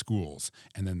have 2 schools,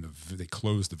 and then they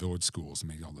closed the village schools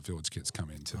and made all the village kids come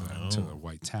into the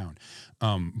white town.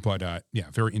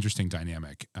 Very interesting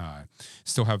dynamic.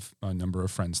 Still have a number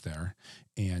of friends there,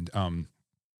 and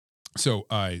So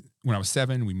when I was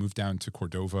 7, we moved down to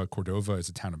Cordova. Cordova is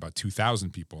a town of about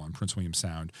 2,000 people on Prince William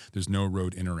Sound. There's no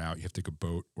road in or out. You have to take a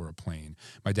boat or a plane.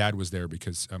 My dad was there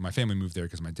because my family moved there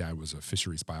because my dad was a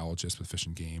fisheries biologist with Fish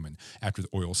and Game. And after the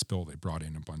oil spill, they brought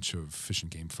in a bunch of fish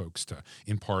and game folks to,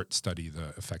 in part, study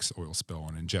the effects of the oil spill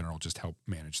and, in general, just help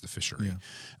manage the fishery.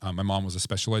 Yeah. My mom was a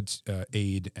special ed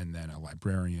aide and then a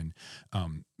librarian.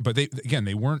 But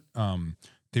they weren't.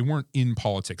 They weren't in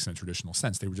politics in a traditional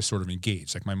sense. They were just sort of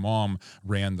engaged. Like my mom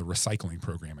ran the recycling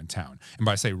program in town. And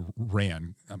by I say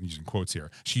ran, I'm using quotes here.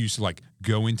 She used to like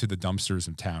go into the dumpsters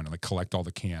in town and like collect all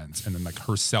the cans and then like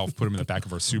herself put them in the back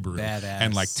of our Subaru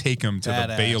and like take them to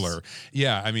the baler.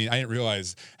 Yeah. I mean, I didn't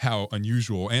realize how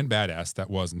unusual and badass that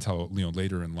was until,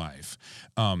 later in life.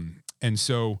 And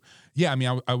so, yeah, I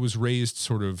mean, I was raised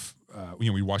sort of,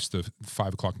 we watched the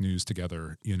 5 o'clock news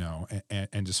together,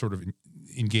 and just sort of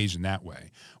engaged in that way.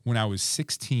 When I was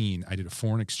 16, I did a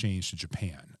foreign exchange to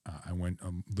Japan. I went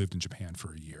lived in Japan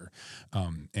for a year,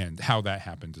 and how that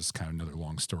happened is kind of another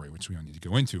long story, which we don't need to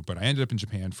go into. But I ended up in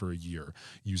Japan for a year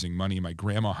using money my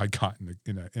grandma had gotten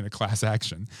in a class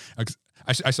action.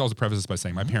 I should also preface this by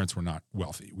saying my parents were not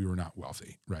wealthy. We were not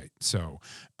wealthy, right? So,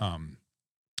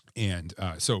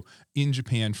 so in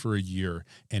Japan for a year,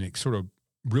 and it sort of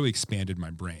really expanded my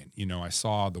brain. You know, I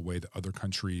saw the way that other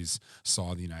countries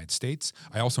saw the United States.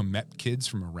 I also met kids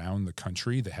from around the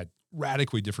country that had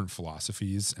radically different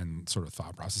philosophies and sort of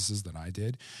thought processes than I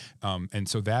did. And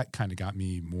so that kind of got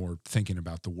me more thinking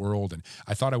about the world. And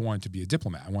I thought I wanted to be a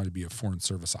diplomat. I wanted to be a foreign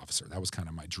service officer. That was kind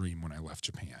of my dream when I left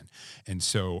Japan. And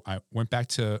so I went back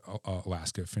to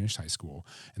Alaska, finished high school,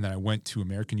 and then I went to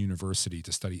American University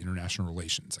to study international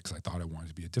relations because I thought I wanted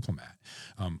to be a diplomat.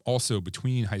 Also,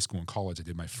 between high school and college, I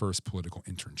did my first political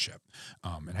internship.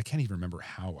 And I can't even remember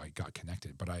how I got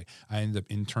connected, but I ended up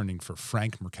interning for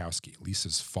Frank Murkowski,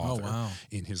 Lisa's father.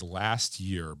 In his last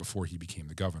year before he became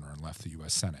the governor and left the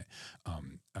U.S. Senate.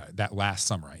 That last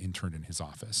summer, I interned in his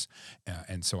office.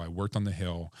 And so I worked on the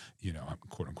Hill, you know,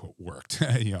 quote unquote worked,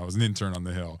 you know, I was an intern on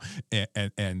the Hill.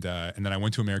 And then I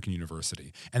went to American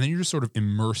University. And then you're just sort of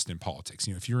immersed in politics.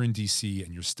 You know, if you're in D.C.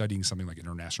 and you're studying something like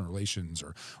international relations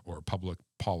or public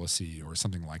policy or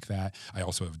something like that. I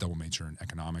also have a double major in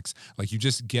economics. Like you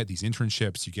just get these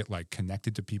internships, you get like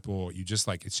connected to people. You just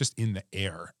like, it's just in the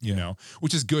air, you know,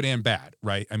 which is good and bad,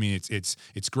 right? I mean,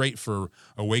 it's great for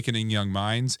awakening young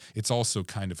minds. It's also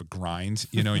kind of a grind.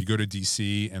 You know, you go to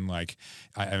DC and like,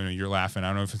 I don't know, you're laughing. I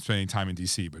don't know if it's spending time in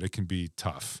DC, but it can be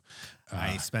tough.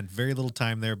 I spent very little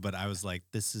time there, but I was like,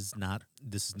 this is not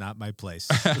my place.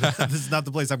 This is not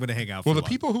the place I'm going to hang out for. Well, the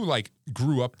people who like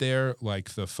grew up there,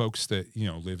 like the folks that, you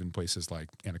know, live in places like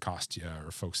Anacostia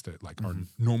or folks that like are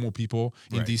normal people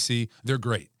in DC, they're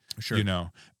great. Sure. You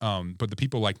know, but the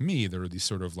people like me, there are these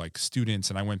sort of like students,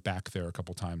 and I went back there a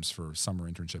couple times for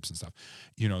summer internships and stuff,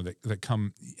 you know, that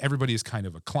come, everybody is kind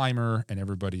of a climber and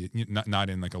everybody, not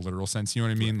in like a literal sense, you know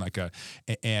what I mean? Like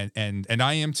and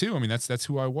I am too. I mean, that's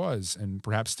who I was and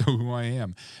perhaps still who I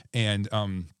am. And,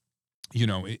 you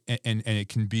know, and it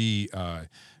can be,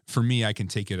 for me, I can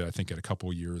take it, I think, at a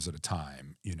couple years at a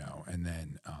time, you know, and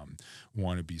then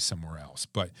want to be somewhere else.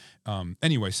 But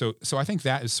anyway, so I think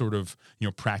that is sort of, you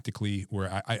know, practically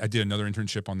where I did another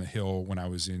internship on the Hill when I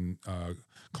was in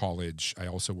college. I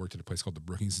also worked at a place called the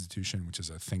Brookings Institution, which is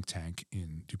a think tank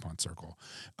in DuPont Circle.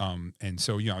 And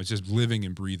so, you know, I was just living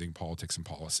and breathing politics and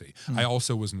policy. I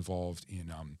also was involved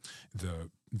in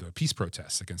the peace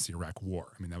protests against the Iraq War.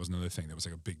 I mean, that was another thing that was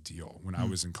like a big deal when I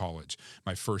was in college.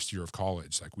 My first year of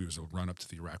college, like we was a run up to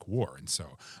the Iraq War, and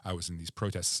so I was in these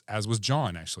protests, as was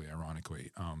John, actually,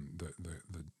 ironically,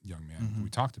 the young man who we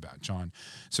talked about, John.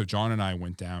 So John and I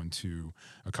went down to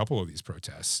a couple of these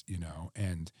protests, you know,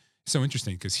 and so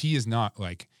interesting because he is not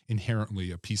like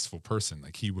inherently a peaceful person.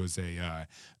 Like he was an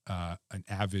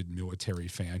avid military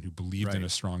fan who believed in a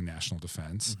strong national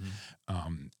defense.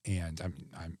 And I mean,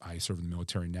 I serve in the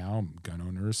military now. I'm a gun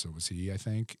owner, so was he, I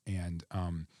think. And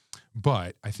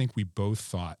but I think we both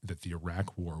thought that the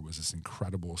Iraq War was this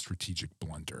incredible strategic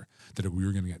blunder, that we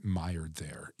were going to get mired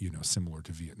there, you know, similar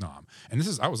to Vietnam. And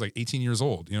I was like 18 years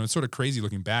old. You know, it's sort of crazy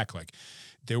looking back. Like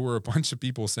there were a bunch of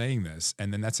people saying this,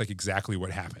 and then that's like exactly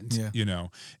what happened, you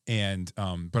know. And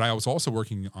but I was also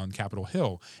working on Capitol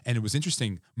Hill, and it was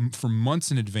interesting. For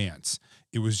months in advance,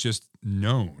 it was just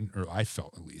known, or I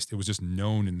felt at least, it was just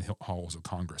known in the halls of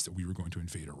Congress that we were going to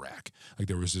invade Iraq. Like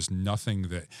there was just nothing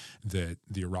that the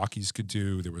Iraqis could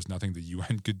do. There was nothing the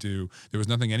UN could do. There was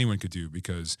nothing anyone could do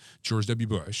because George W.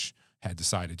 Bush had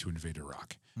decided to invade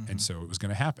Iraq. And so it was going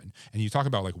to happen. And you talk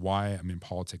about like why I'm in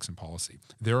politics and policy.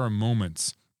 There are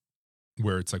moments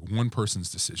where it's like one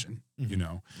person's decision, you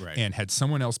know, and had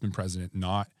someone else been president,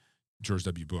 not George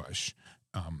W. Bush,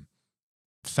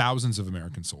 thousands of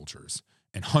American soldiers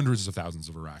and hundreds of thousands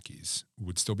of Iraqis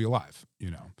would still be alive, you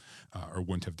know, or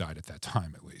wouldn't have died at that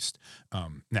time, at least.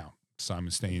 Now, Saddam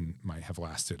Hussein might have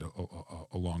lasted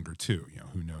a longer too. You know,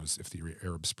 who knows if the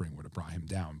Arab Spring would have brought him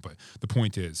down. But the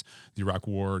point is, the Iraq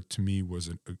War to me was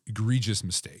an egregious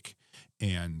mistake,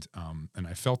 and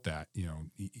I felt that, you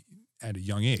know, at a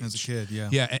young age as a kid.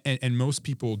 And most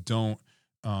people don't.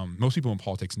 Most people in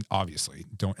politics obviously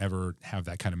don't ever have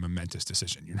that kind of momentous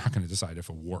decision. You're not going to decide if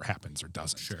a war happens or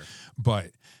doesn't. Sure. But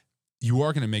you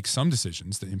are going to make some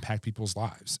decisions that impact people's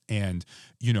lives. And,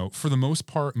 you know, for the most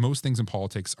part, most things in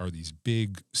politics are these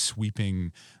big,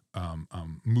 sweeping,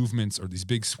 movements or these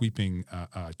big sweeping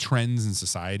trends in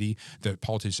society that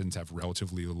politicians have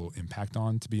relatively little impact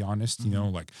on, to be honest. You know,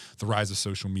 like the rise of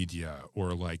social media,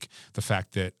 or like the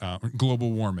fact that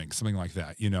global warming, something like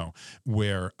that. You know,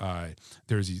 where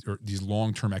there's these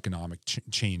long-term economic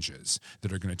changes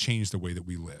that are going to change the way that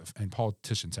we live, and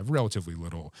politicians have relatively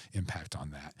little impact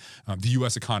on that. The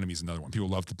U.S. economy is another one. People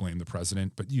love to blame the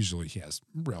president, but usually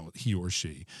he or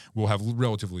she will have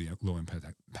relatively low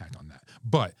impact on that.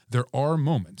 But there are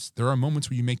moments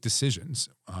where you make decisions,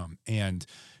 and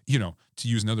you know, to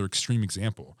use another extreme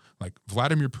example, like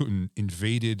Vladimir Putin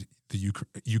invaded the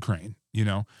Ukraine. You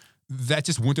know, that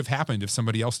just wouldn't have happened if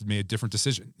somebody else had made a different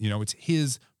decision. You know, it's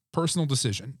his personal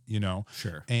decision. You know,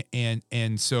 Sure.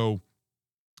 And so,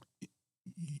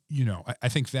 you know, I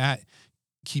think that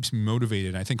keeps me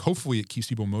motivated. I think hopefully it keeps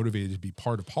people motivated to be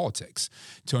part of politics,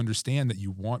 to understand that you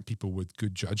want people with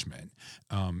good judgment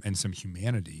and some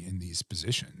humanity in these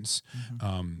positions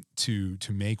to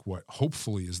make what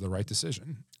hopefully is the right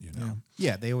decision. You know,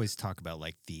 Yeah, they always talk about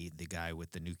like the guy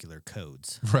with the nuclear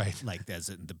codes, right? Like as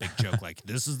in the big joke, like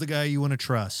this is the guy you want to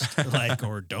trust, like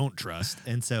or don't trust.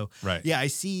 And so, Right. yeah, I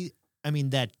see. I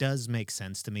mean, that does make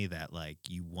sense to me. That like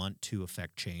you want to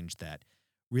affect change that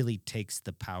really takes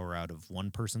the power out of one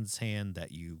person's hand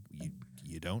that you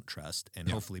don't trust, and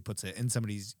Yeah. hopefully puts it in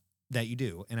somebody's that you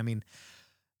do. And I mean,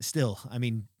 still, I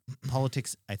mean,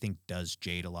 politics I think does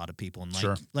jade a lot of people, and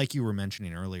Sure. like you were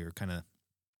mentioning earlier, kind of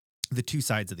the two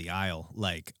sides of the aisle.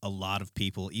 Like a lot of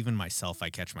people, even myself, I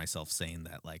catch myself saying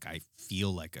that like I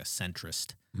feel like a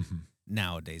centrist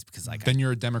nowadays because like Then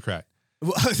you're a Democrat.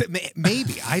 well,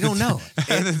 maybe I don't know.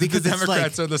 Because the it's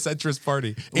Democrats like, are the centrist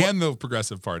party and the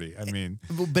progressive party. I mean,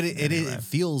 but it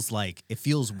feels like it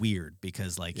feels weird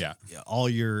because like Yeah. all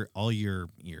you're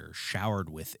showered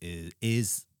with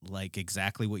is like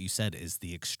exactly what you said is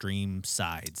the extreme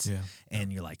sides. Yeah.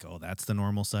 And you're like, oh, that's the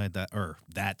normal side, or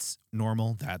that's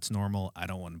normal. I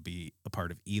don't want to be a part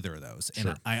of either of those.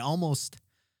 Sure. And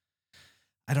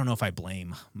I don't know if I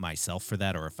blame myself for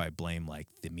that or if I blame like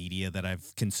the media that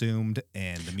I've consumed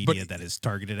and the media that is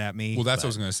targeted at me. well, that's what I But-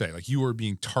 was going to say. Like, you are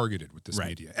being targeted with this Right.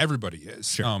 media. Everybody is.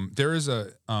 Sure. There is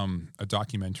a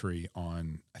documentary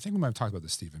on, I think we might have talked about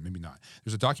this, Stephen, maybe not.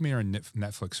 There's a documentary on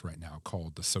Netflix right now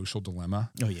called The Social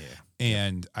Dilemma. Oh yeah.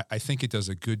 And I think it does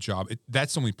a good job.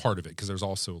 That's only part of it, because there's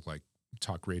also like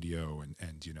talk radio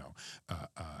and you know,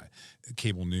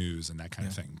 cable news and that kind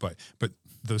of thing. But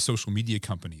the social media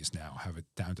companies now have it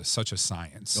down to such a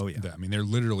science. Oh, yeah. That, I mean, they're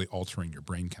literally altering your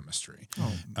brain chemistry.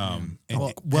 And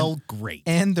Great.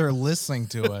 And they're listening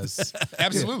to us.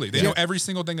 absolutely, they know every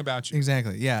single thing about you.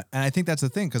 Exactly. Yeah. And I think that's the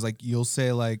thing, because like you'll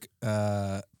say like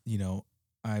you know,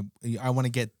 I want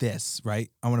to get this, right?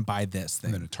 I want to buy this thing.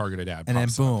 And then a targeted ad And then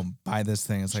pops up. boom, buy this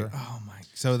thing. It's Sure. like, oh my.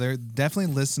 So they're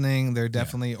definitely listening. They're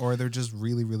definitely, or they're just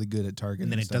really, really good at targeting.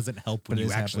 And then it stuff. doesn't help when But it you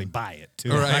is actually happening. buy it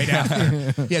too. All right.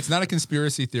 now. Yeah, it's not a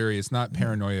conspiracy theory. It's not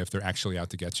paranoia if they're actually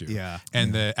out to get you. Yeah.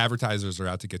 And the advertisers are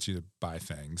out to get you to buy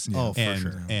things. Oh, for and,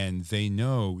 sure. And they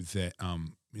know that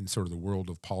in sort of the world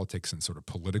of politics and sort of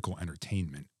political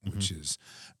entertainment, which is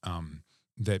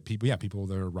that people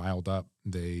that are riled up,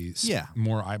 they Yeah.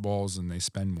 more eyeballs and they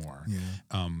spend more.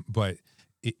 Yeah. But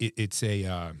it's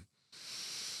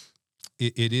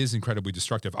it is incredibly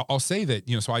destructive. I'll say that,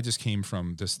 you know, so I just came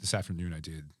from this afternoon. I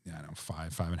did, I don't know,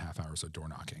 5.5 hours of door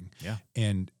knocking. Yeah.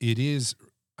 And it is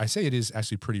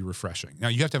actually pretty refreshing. Now,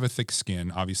 you have to have a thick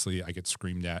skin. Obviously, I get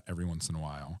screamed at every once in a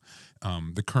while.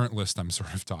 The current list I'm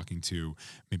sort of talking to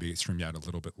maybe get screamed at a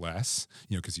little bit less,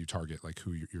 you know, because you target like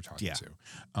who you're talking Yeah.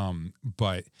 to.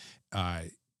 But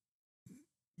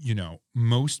you know,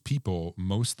 most people,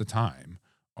 most of the time,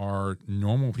 are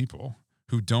normal people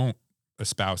who don't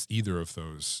espouse either of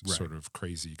those Right. sort of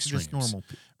crazy extremes. Just normal,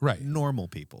 Right. normal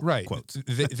people. Right. Quotes.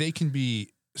 They can be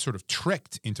sort of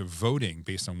tricked into voting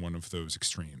based on one of those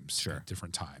extremes Sure. at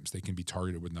different times. They can be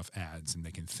targeted with enough ads and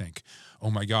they can think,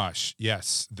 oh my gosh,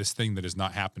 yes, this thing that is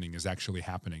not happening is actually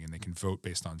happening, and they can vote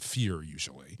based on fear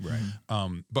usually.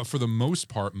 Right. But for the most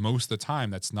part, most of the time,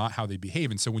 that's not how they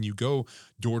behave. And so when you go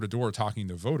door to door talking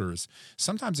to voters,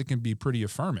 sometimes it can be pretty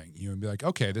affirming. You know, be like,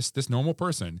 okay, this normal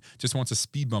person just wants a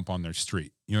speed bump on their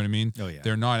street. You know what I mean? Oh, yeah.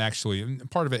 They're not actually, and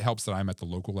part of it helps that I'm at the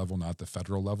local level, not the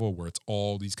federal level, where it's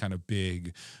all these kind of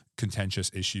big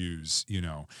contentious issues, you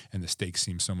know, and the stakes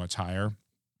seem so much higher.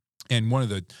 And one of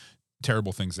the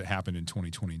terrible things that happened in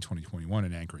 2020 and 2021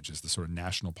 in Anchorage is the sort of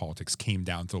national politics came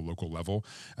down to the local level.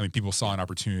 I mean, people saw an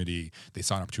opportunity. They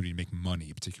saw an opportunity to make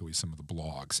money, particularly some of the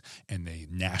blogs, and they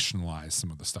nationalized some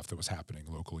of the stuff that was happening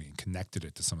locally and connected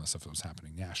it to some of the stuff that was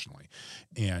happening nationally.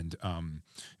 And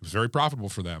it was very profitable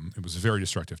for them. It was very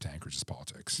destructive to Anchorage's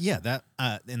politics. Yeah, that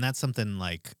and that's something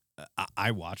like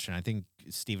I watched, and I think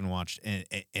Steven watched, and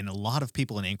a lot of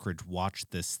people in Anchorage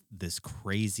watched this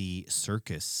crazy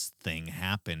circus thing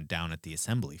happen down at the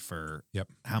Assembly for Yep.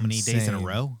 how many days in a Insane.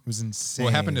 row? It was insane.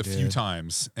 Well, it happened a dude. few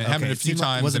times. It Okay, happened a it few seemed like-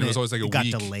 times, wasn't and it was always like a it got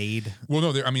week. delayed. Well,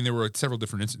 no, there were several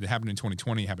different incidents. It happened in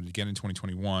 2020, happened again in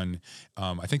 2021.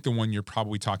 I think the one you're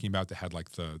probably talking about that had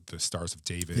like the Stars of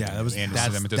David. Yeah, that was and that's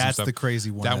anti-Semitism stuff. the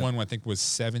crazy one. That one I think was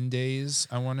 7 days.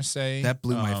 I want to say that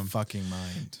blew my fucking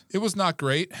mind. It was not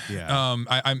great. Yeah.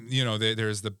 I'm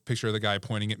there's the picture of the guy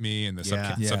pointing at me, and the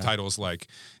Yeah. Yeah. subtitles like,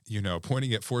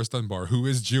 pointing at Forrest Dunbar, who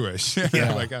is Jewish.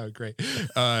 Yeah. Like, oh, great.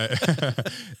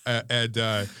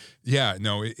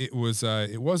 It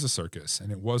was a circus,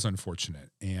 and it was unfortunate.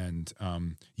 And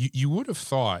you would have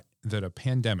thought that a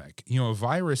pandemic, a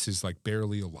virus is like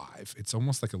barely alive. It's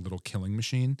almost like a little killing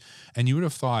machine, and you would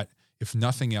have thought, if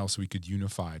nothing else, we could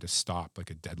unify to stop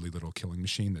like a deadly little killing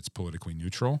machine that's politically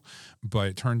neutral. But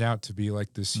it turned out to be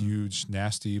like this huge,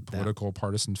 nasty political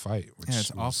partisan fight. Which Yeah, it's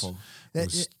was- awful.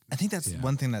 was- I think that's yeah.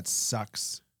 one thing that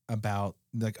sucks about,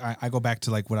 like, I go back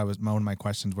to like what I was, one of my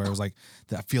questions where it was like,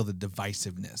 I feel the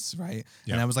divisiveness, right?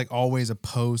 Yeah. And I was like always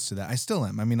opposed to that. I still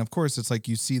am. I mean, of course, it's like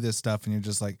you see this stuff and you're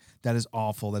just like, that is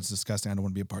awful. That's disgusting. I don't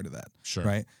want to be a part of that. Sure.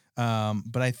 Right.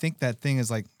 But I think that thing is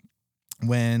like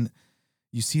when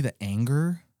you see the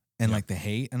anger and Yeah. like the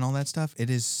hate and all that stuff, it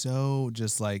is so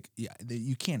just like,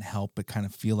 you can't help but kind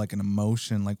of feel like an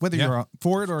emotion, like whether Yeah. you're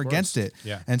for it or Of against course. it.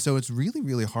 Yeah. And so it's really,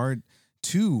 really hard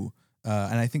to,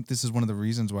 and I think this is one of the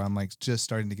reasons why I'm like just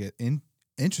starting to get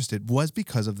interested was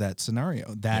because of that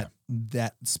scenario, that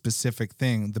specific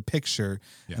thing, the picture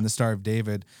Yeah. and the Star of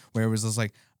David, where it was just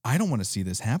like, I don't want to see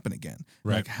this happen again.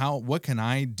 Right. Like what can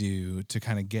I do to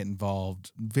kind of get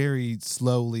involved very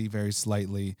slowly, very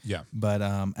slightly? Yeah. But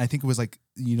I think it was like,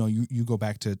 you go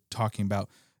back to talking about,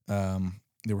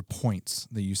 there were points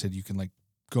that you said you can like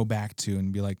go back to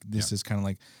and be like, this is kind of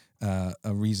like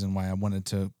a reason why I wanted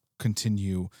to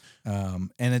continue. And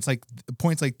it's like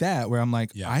points like that where I'm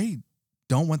like, Yeah. I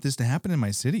don't want this to happen in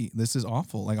my city. This is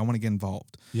awful. Like I want to get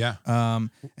involved. Yeah.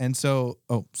 And so,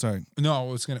 sorry.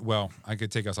 No, I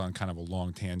could take us on kind of a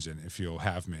long tangent if you'll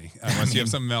have me. Unless you have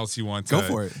something else you want to. Go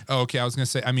for it. Oh, okay. I was going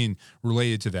to say,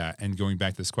 related to that and going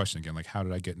back to this question again, like how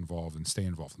did I get involved and stay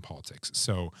involved in politics?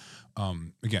 So,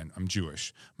 again, I'm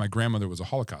Jewish. My grandmother was a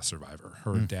Holocaust survivor.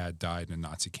 Her dad died in a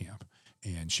Nazi camp,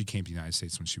 and she came to the United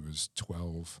States when she was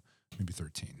 12, maybe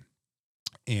 13.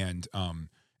 And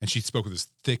she spoke with this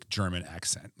thick German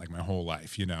accent, like my whole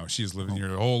life. She's living here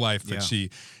her whole life. But Yeah.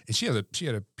 she had a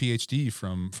PhD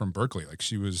from Berkeley. Like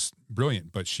she was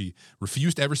brilliant, but she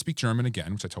refused to ever speak German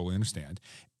again, which I totally understand.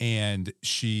 And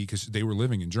because they were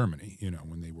living in Germany,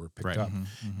 when they were picked Right. up,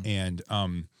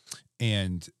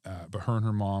 but her and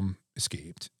her mom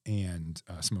escaped, and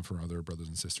some of her other brothers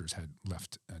and sisters had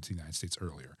left to the United States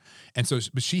earlier. And so,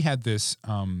 but she had this.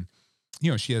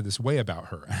 She had this way about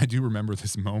her. I do remember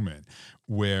this moment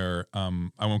where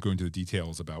I won't go into the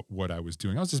details about what I was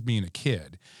doing. I was just being a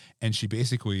kid, and she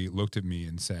basically looked at me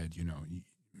and said,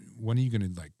 when are you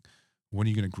going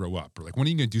to grow up? Or like, when are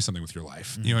you going to do something with your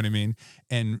life? You know what I mean?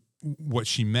 And what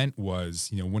she meant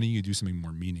was, when are you going to do something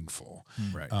more meaningful?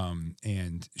 Right.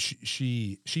 And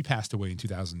she passed away in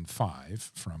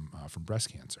 2005 from breast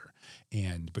cancer.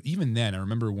 But even then, I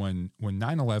remember when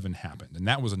 9/11 happened, and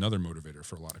that was another motivator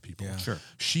for a lot of people. Yeah. Sure.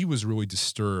 She was really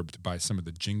disturbed by some of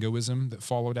the jingoism that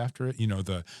followed after it.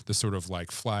 The sort of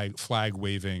like flag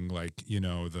waving, like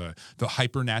the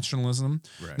hyper nationalism.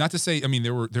 Right. Not to say,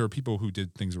 there were people who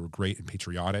did things that were great and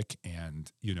patriotic,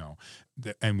 and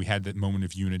and we had that moment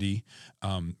of unity.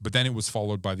 But then it was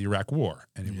followed by the Iraq War,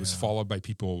 and it was followed by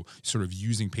people sort of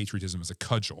using patriotism as a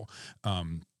cudgel.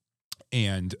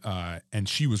 And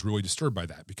she was really disturbed by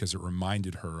that because it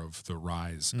reminded her of the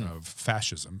rise of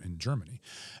fascism in Germany.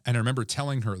 And I remember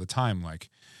telling her at the time, like,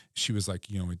 she was like,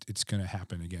 it's going to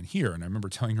happen again here. And I remember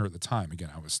telling her at the time, again,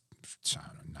 I was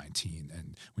 19,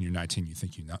 and when you're 19, you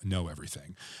think you know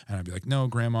everything. And I'd be like, no,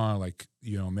 Grandma, like,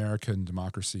 American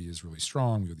democracy is really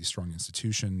strong. We have these strong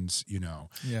institutions,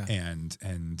 Yeah. and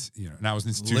I was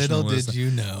an institutionalist. Little did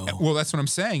you know. Well, that's what I'm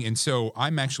saying. And so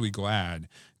I'm actually glad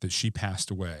that she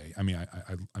passed away.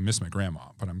 I miss my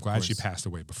grandma, but I'm glad she passed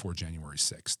away before January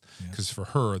 6th. Because for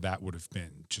her, that would have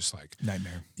been just like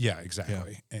Nightmare. Yeah,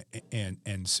 exactly.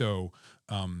 And so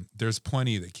there's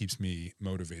plenty that keeps me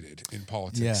motivated in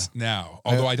politics now.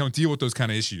 Although I don't deal with those kind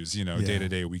of issues, day to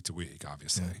day, week to week,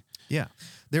 obviously. Yeah.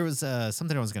 There was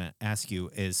something I was going to ask you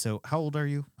is, so how old are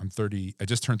you? I'm 30. I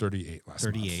just turned 38 last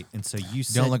month. 38. And so you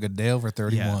said Don't look a day over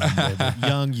 31. yeah,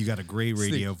 young, you got a great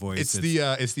radio voice.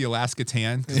 It's the Alaska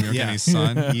tan because we don't Yeah. get any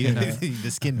sun.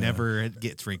 The skin never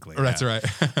gets wrinkly. That's right.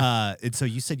 And so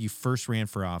you said you first ran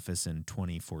for office in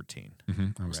 2014.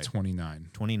 I was Right. 29.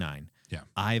 29. Yeah.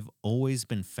 I've always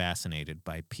been fascinated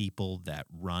by people that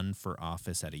run for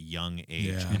office at a young age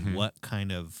Yeah. and what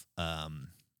kind of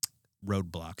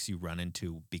roadblocks you run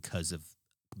into because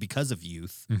of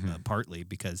youth, partly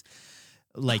because,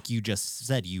 like you just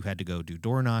said, you had to go do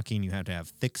door knocking, you had to have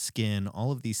thick skin,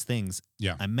 all of these things.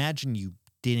 Yeah. I imagine you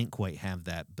didn't quite have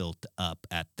that built up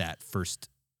at that first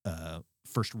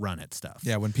run at stuff.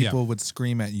 Yeah, when people would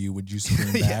scream at you, would you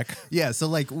scream back? Yeah, so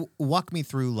like walk me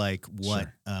through like what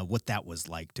Sure. what that was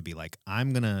like to be like,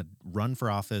 I'm gonna run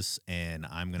for office and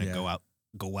I'm gonna Yeah.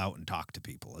 go out and talk to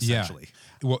people Yeah. essentially.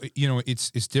 Well,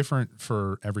 it's different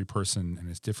for every person and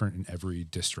it's different in every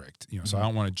district. So I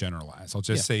don't want to generalize. I'll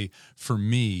just say for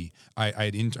me, I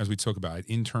had as we talk about, I'd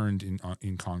interned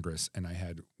in Congress and I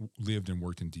had lived and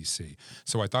worked in DC.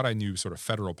 So I thought I knew sort of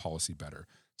federal policy better.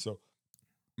 So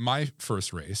my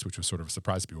first race, which was sort of a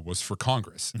surprise to people, was for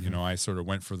Congress. I sort of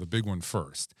went for the big one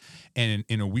first. And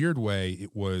in a weird way,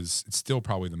 it's still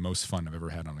probably the most fun I've ever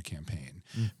had on a campaign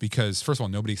because, first of all,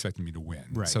 nobody expected me to win.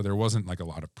 Right. So there wasn't like a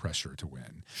lot of pressure to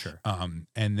win. Sure.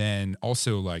 And then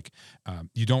also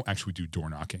you don't actually do door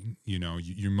knocking.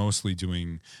 You're mostly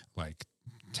doing like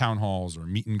town halls or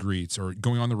meet and greets or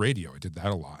going on the radio. I did that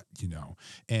a lot,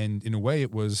 and in a way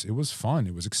it was fun.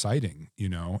 It was exciting,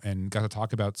 and got to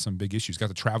talk about some big issues, got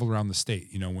to travel around the state.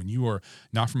 When you are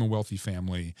not from a wealthy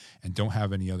family and don't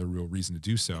have any other real reason to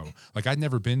do so, like I'd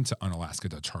never been to Unalaska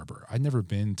Dutch Harbor. I'd never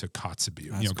been to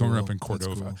Kotzebue, That's growing up cool. in That's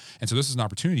Cordova. cool. And so this is an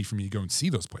opportunity for me to go and see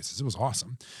those places. It was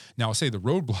awesome. Now I'll say the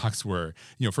roadblocks were,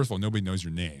 first of all, nobody knows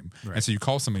your name. Right. And so you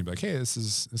call somebody and be like, hey, this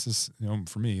is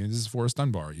for me, this is Forrest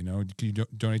Dunbar, can you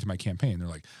donate to my campaign? They're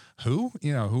like, who?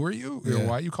 Who are you? Yeah.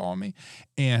 Why are you calling me?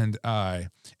 And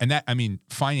that, I mean,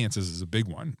 finances is a big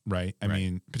one, right? I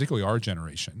mean, particularly our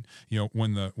generation,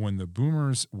 when the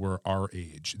boomers were our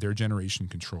age, their generation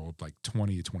controlled like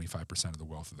 20 to 25% of the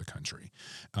wealth of the country.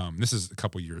 This is a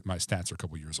couple years, my stats are a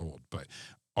couple years old, but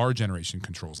our generation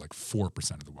controls like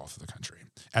 4% of the wealth of the country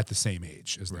at the same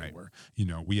age as they were.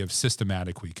 We have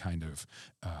systematically kind of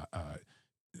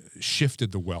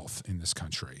shifted the wealth in this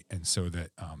country, and so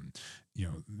that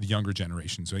the younger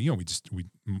generations,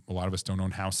 a lot of us don't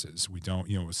own houses. We don't,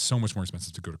 it's so much more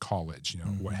expensive to go to college,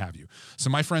 what have you. So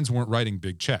my friends weren't writing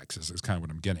big checks. Is kind of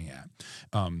what I'm getting at.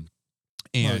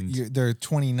 And they're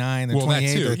 29, they're Well, that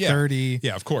 28, too, they're yeah. 30.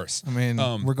 yeah, of course. I mean,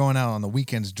 we're going out on the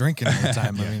weekends drinking all the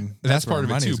time. I mean, That's where part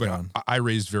of our it too. money's But going. I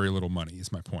raised very little money, is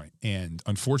my point. And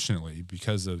unfortunately,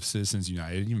 because of Citizens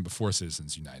United, even before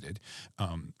Citizens United,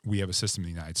 we have a system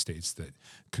in the United States that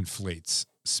conflates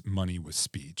money with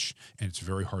speech, and it's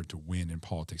very hard to win in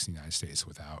politics in the United States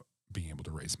without being able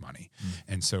to raise money.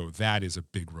 And so that is a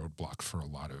big roadblock for a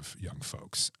lot of young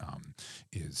folks,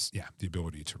 the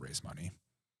ability to raise money.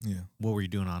 Yeah. What were you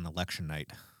doing on election night?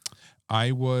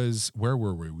 Where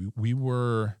were we? We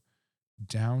were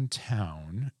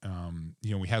downtown.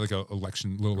 We had like a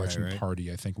little election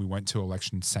party. I think we went to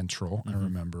Election Central. I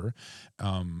remember.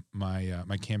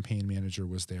 My campaign manager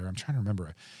was there. I'm trying to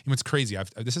remember. It's crazy.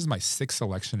 This is my 6th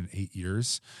election in 8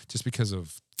 years, just because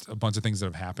of a bunch of things that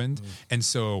have happened. And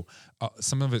so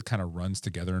some of it kind of runs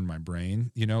together in my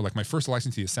brain, like my first election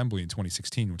to the assembly in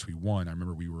 2016, which we won. I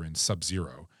remember we were in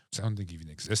Sub-Zero, which I don't think even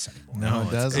exists anymore. No,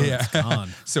 it doesn't. Yeah. It's gone.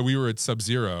 So we were at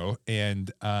Sub-Zero, and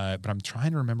but I'm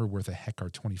trying to remember where the heck our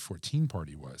 2014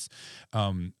 party was.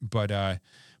 But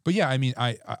yeah, I mean,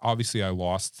 I obviously I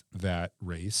lost that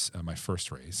race, my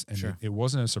first race, and it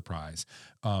wasn't a surprise.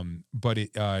 But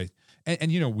it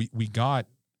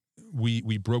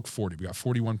we broke 40. We got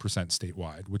 41%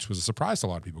 statewide, which was a surprise to a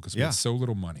lot of people because we had so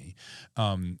little money.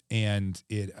 And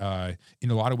it, in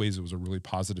a lot of ways, it was a really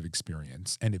positive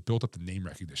experience, and it built up the name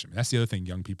recognition. And that's the other thing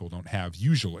young people don't have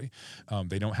usually.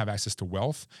 They don't have access to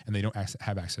wealth, and they don't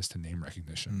have access to name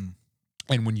recognition.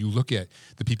 And when you look at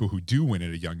the people who do win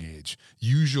at a young age,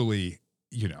 usually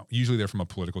they're from a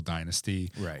political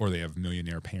dynasty, or they have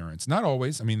millionaire parents. Not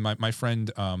always. I mean, my friend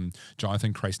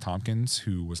Jonathan Christ Tompkins,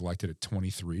 who was elected at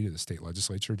 23 to the state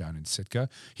legislature down in Sitka,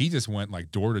 he just went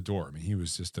like door to door. I mean, he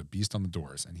was just a beast on the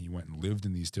doors, and he went and lived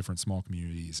in these different small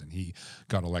communities, and he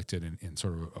got elected in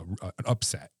sort of an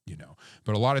upset,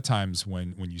 But a lot of times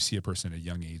when you see a person at a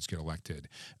young age get elected,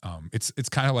 it's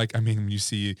kind of like, I mean, when you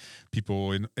see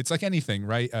people it's like anything,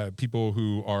 right? People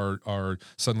who are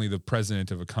suddenly the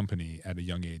president of a company at a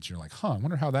young age, you're like, I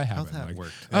wonder how that happened. that like,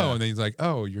 worked. Oh, and then he's like,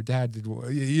 oh, your dad did,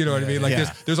 you know what I mean? Like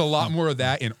there's a lot more of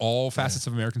that in all facets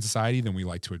of American society than we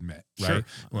like to admit, right? Sure.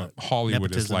 Well,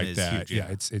 Hollywood is Nepotism like is that. huge, Yeah,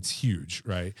 it's huge,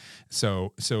 right?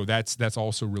 So that's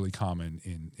also really common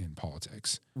in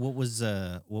politics. What was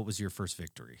your first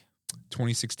victory?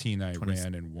 2016, I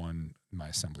ran and won my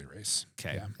assembly race.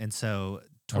 Okay. Yeah. And so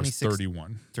I was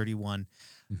 31. 31.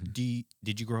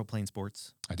 Did you grow up playing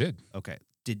sports? I did. Okay.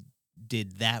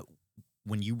 Did that,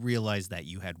 when you realized that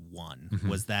you had won,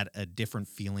 was that a different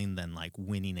feeling than like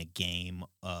winning a game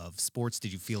of sports?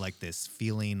 Did you feel like this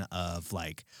feeling of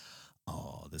like,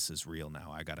 oh, this is real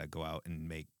now, I gotta go out and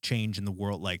make change in the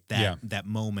world, like that that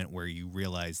moment where you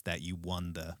realize that you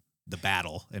won the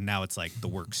battle and now it's like the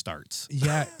work starts?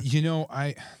 Yeah,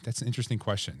 that's an interesting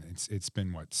question. It's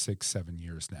been what, 6-7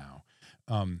 years now.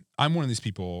 I'm one of these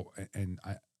people, and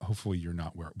hopefully you're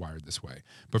not wired this way,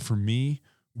 but for me,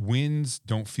 wins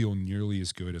don't feel nearly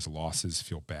as good as losses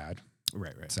feel bad.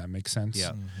 Right. Does that make sense?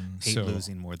 Yeah. Hate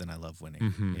losing more than I love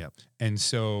winning. Yep. And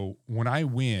so when I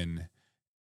win,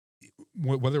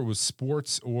 whether it was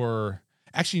sports or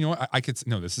actually, you know what? I could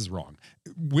no. This is wrong.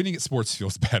 Winning at sports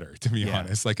feels better, to be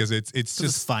honest. Like, cause it's just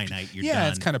it's finite. You're done.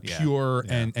 It's kind of pure,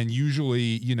 and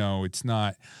usually, it's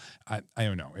not. I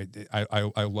don't know.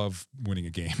 I love winning a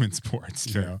game in sports.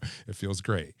 Sure. You know, it feels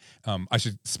great. I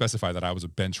should specify that I was a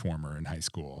bench warmer in high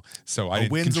school, so I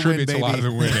didn't win's contribute a to win, a lot of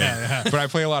baby. the winning. But I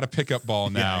play a lot of pickup ball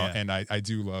now, Yeah. and I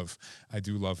do love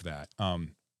that.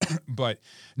 But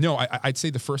no, I'd say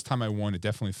the first time I won, it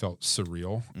definitely felt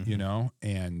surreal,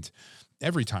 and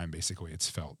every time basically it's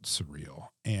felt surreal.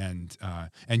 And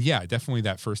yeah, definitely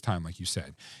that first time, like you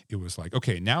said, it was like,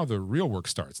 okay, now the real work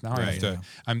starts. Now I have to,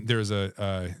 there's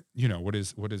what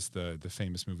is the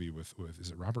famous movie with is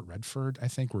it Robert Redford, I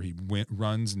think, where he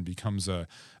runs and becomes a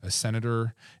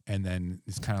senator, and then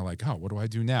it's kind of like, oh, what do I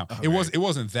do now? It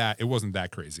wasn't that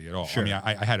crazy at all. Sure. I mean,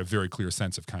 I had a very clear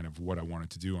sense of kind of what I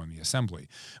wanted to do on the assembly,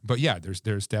 but yeah,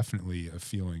 there's definitely a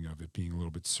feeling of it being a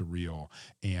little bit surreal,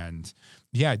 and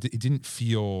yeah, it didn't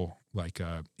feel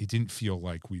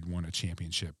like we'd won a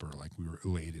championship or like we were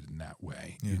elated in that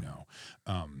way,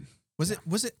 Was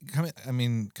it coming? I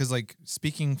mean, because like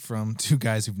speaking from two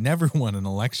guys who've never won an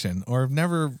election or have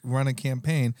never run a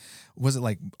campaign, was it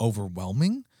like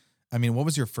overwhelming? I mean, what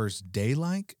was your first day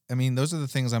like? I mean, those are the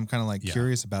things I'm kind of like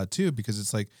curious about too, because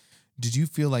it's like, did you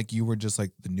feel like you were just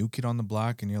like the new kid on the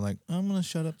block and you're like, I'm going to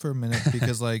shut up for a minute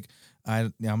because like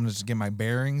I'm going to just get my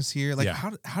bearings here. Like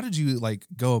how did you like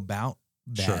go about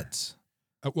that? Sure.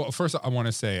 Well, first, I want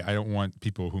to say I don't want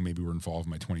people who maybe were involved in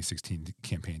my 2016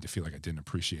 campaign to feel like I didn't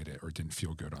appreciate it or didn't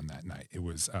feel good on that night. It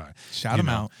was shout them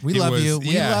out. We love you.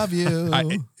 We love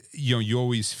you. You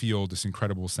always feel this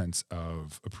incredible sense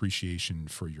of appreciation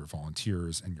for your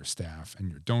volunteers and your staff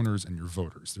and your donors and your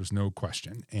voters. There's no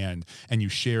question, and you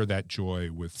share that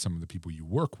joy with some of the people you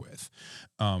work with.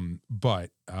 But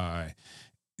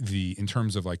in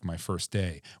terms of like my first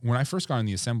day, when I first got in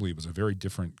the assembly, it was a very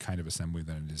different kind of assembly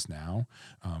than it is now,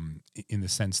 in the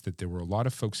sense that there were a lot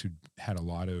of folks who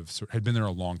had been there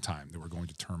a long time that were going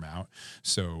to term out.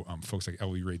 So folks like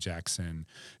Ellie Ray Jackson,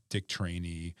 Dick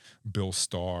Cheney, Bill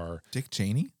Starr. Dick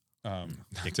Cheney?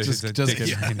 Just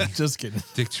kidding. Just kidding.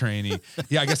 Dick Cheney.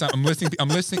 Yeah, I guess I'm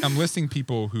listing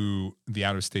people who the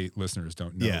out of state listeners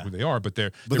don't know who they are, but they're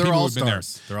people all who've been there.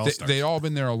 stars. They're all stars. They all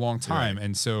been there a long time, Right.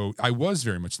 and so I was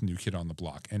very much the new kid on the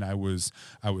block, and I was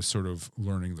sort of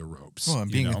learning the ropes. Well,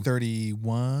 being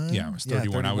 31. Yeah, I was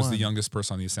 31. I was the youngest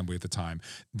person on the assembly at the time.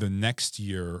 The next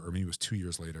year, or maybe it was 2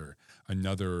 years later,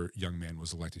 another young man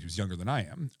was elected who's younger than I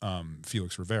am,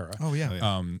 Felix Rivera. Oh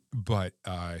yeah. But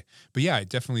yeah, it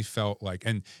definitely felt like,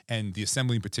 and the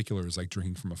assembly in particular is like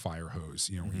drinking from a fire hose,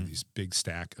 where you have these big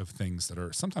stack of things that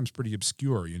are sometimes pretty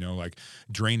obscure, like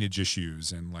drainage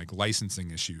issues and like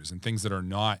licensing issues and things that are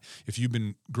not, if you've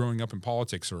been growing up in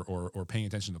politics or paying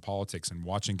attention to politics and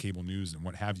watching cable news and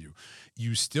what have you,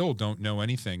 you still don't know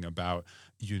anything about,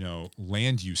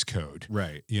 land use code.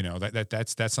 Right.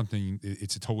 That's something,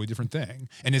 it's a totally different thing.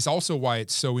 And it's also why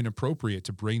it's so inappropriate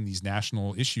to bring these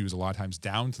national issues a lot of times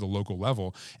down to the local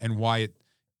level, and why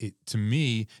it to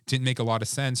me didn't make a lot of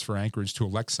sense for Anchorage to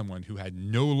elect someone who had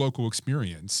no local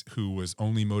experience, who was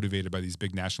only motivated by these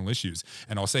big national issues.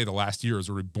 And I'll say the last year has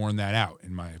already borne that out,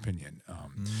 in my opinion,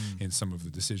 in some of the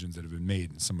decisions that have been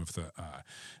made and some of the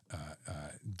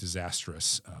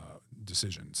disastrous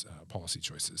decisions, policy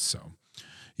choices. So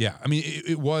Yeah, I mean,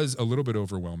 it was a little bit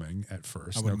overwhelming at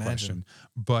first, I no would imagine. question.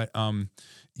 But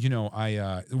you know,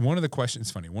 one of the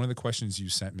questions, funny, one of the questions you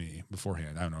sent me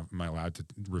beforehand. I don't know, am I allowed to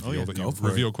reveal that go you for it.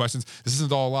 reveal questions? This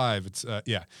isn't all live. It's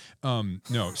yeah.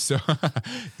 No, so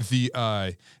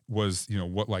the was, you know,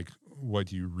 what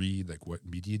do you read? Like, what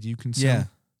media do you consume? Yeah.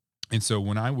 And so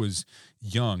when I was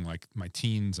young, like my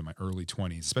teens and my early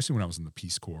 20s, especially when I was in the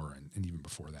Peace Corps and even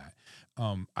before that,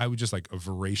 I was just like a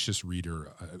voracious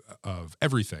reader of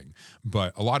everything,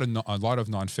 but a lot of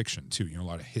nonfiction too. You know, a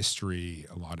lot of history,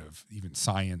 a lot of even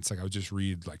science. Like I would just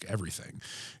read like everything,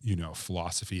 you know,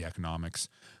 philosophy, economics.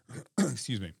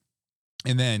 Excuse me.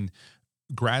 And then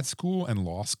grad school and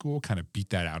law school kind of beat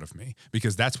that out of me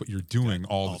because that's what you're doing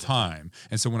all the time.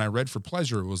 And so when I read for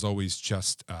pleasure, it was always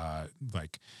just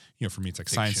like, you know, for me, it's like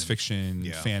science fiction,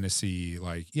 fantasy,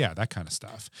 like, yeah, that kind of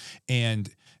stuff. And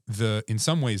in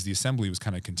some ways, the assembly was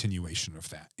kind of a continuation of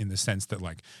that in the sense that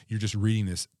like, you're just reading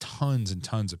this tons and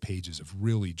tons of pages of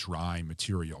really dry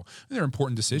material. And they're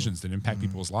important decisions that impact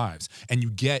people's lives. And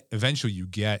eventually you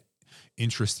get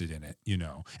interested in it, you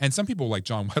know. And some people like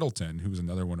John Weddleton, who was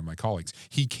another one of my colleagues,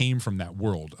 he came from that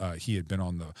world. He had been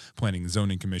on the Planning and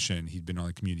Zoning Commission. He'd been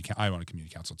on the I'm on a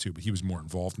community council too, but he was more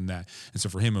involved in that. And so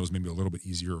for him, it was maybe a little bit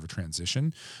easier of a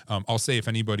transition. I'll say if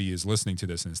anybody is listening to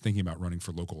this and is thinking about running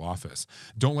for local office,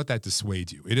 don't let that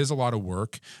dissuade you. It is a lot of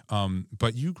work,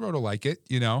 but you grow to like it,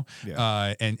 you know,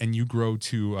 and you grow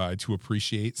to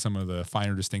appreciate some of the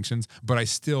finer distinctions. But I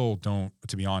still don't,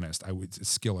 to be honest, it's a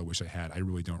skill I wish I had. I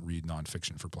really don't read nonfiction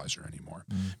for pleasure anymore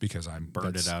because I'm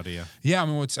Burned it out of you. Yeah, I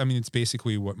mean, it's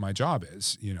basically what my job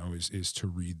is, you know, is to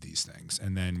read these things.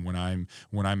 And then when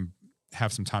I'm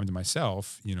have some time to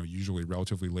myself, you know, usually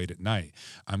relatively late at night,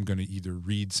 I'm going to either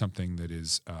read something that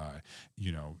is,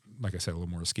 you know, like I said, a little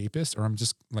more escapist, or I'm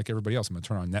just like everybody else. I'm going to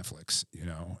turn on Netflix, you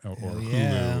know, or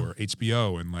Hulu or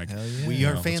HBO, and like We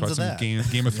are fans of that.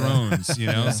 Game of Thrones, you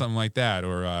know, something like that.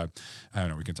 Or I don't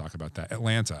know. We can talk about that.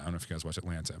 Atlanta. I don't know if you guys watch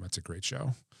Atlanta. That's a great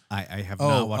show. I have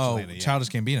not watched Atlanta yet. Childish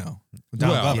Gambino.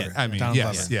 Well, Glover. I mean, Donald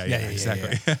yes, Glover. yeah,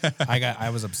 exactly. I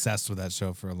was obsessed with that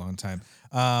show for a long time.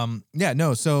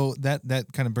 So that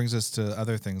kind of brings us to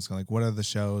other things like what are the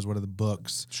shows, what are the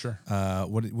books? Sure.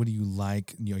 What do you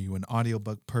like? You know, you an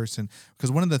audiobook person?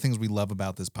 Because one of the things we love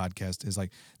about this podcast is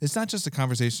like it's not just a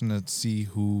conversation to see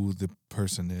who the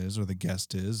person is or the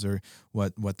guest is or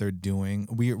what they're doing.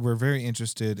 We're very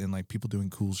interested in like people doing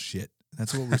cool shit.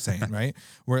 That's what we're saying, right?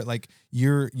 Where like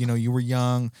you were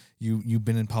young, you've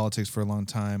been in politics for a long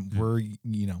time. We're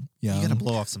young. You gotta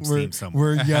blow off some steam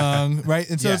somewhere. We're young, right?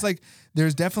 And so it's like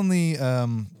there's definitely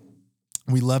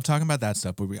we love talking about that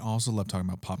stuff, but we also love talking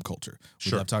about pop culture.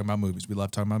 We love talking about movies. We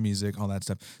love talking about music, all that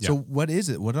stuff. Yeah. So what is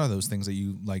it? What are those things that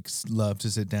you like love to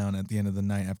sit down at the end of the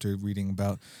night after reading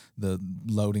about the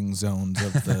loading zones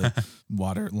of the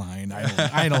water line?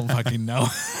 I don't fucking know.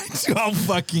 I don't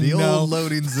fucking The know. old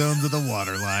loading zones of the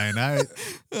water line.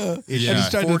 It's Yeah.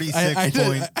 just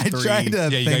 46.3. I tried to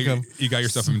think of. You got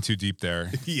yourself in too deep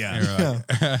there. Yeah.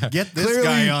 You're like, Get this Clearly-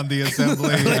 guy on the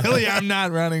assembly. Clearly, I'm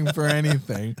not running for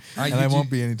anything, and I won't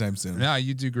be anytime soon. No,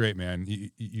 you do great, man.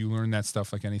 You learn that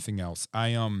stuff like anything else.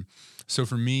 So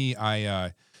for me,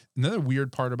 another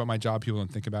weird part about my job people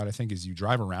don't think about, I think, is you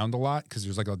drive around a lot because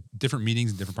there's like different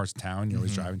meetings in different parts of town you're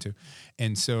always driving to.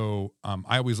 And so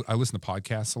I listen to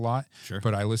podcasts a lot, Sure.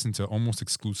 but I listen to almost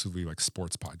exclusively like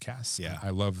sports podcasts. Yeah.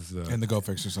 I love the And the Go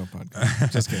Fix Yourself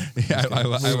podcast. Just kidding. yeah, I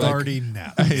like Starting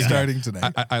now. Starting today.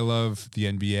 I love the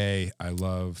NBA. I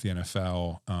love the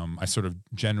NFL. I sort of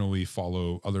generally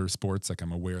follow other sports. Like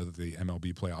I'm aware that the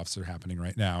MLB playoffs are happening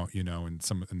right now, you know, and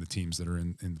the teams that are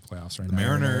in the playoffs right now.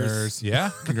 Mariners.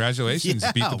 Yeah. Congratulations.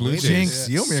 Yeah, Beat the Blue way to- Jays. Jinx,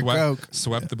 you owe me a Coke.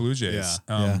 Swept the Blue Jays.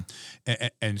 Yeah.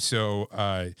 And so,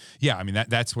 I mean,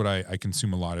 that's what I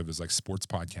consume a lot of is like sports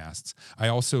podcasts. I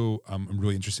also am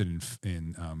really interested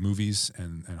in movies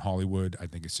and Hollywood. I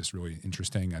think it's just really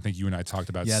interesting. I think you and I talked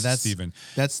about Stephen.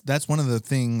 That's one of the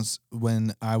things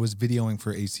when I was videoing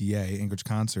for ACA, Anchorage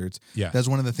Concerts. Yeah. That's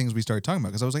one of the things we started talking about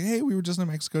because I was like, hey, we were just in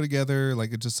Mexico together.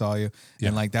 Like, I just saw you. Yeah.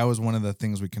 And like, that was one of the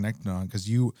things we connected on because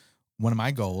one of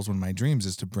my goals, one of my dreams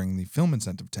is to bring the film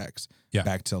incentive tax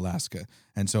back to Alaska.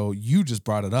 And so you just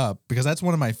brought it up because that's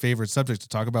one of my favorite subjects to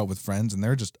talk about with friends and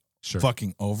they're just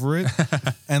fucking over it.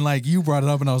 And like you brought it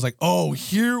up and I was like, oh,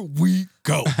 here we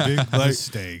go. Big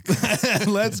mistake.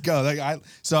 Let's go. Like I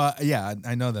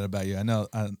know that about you. I know.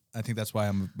 I think that's why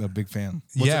I'm a big fan.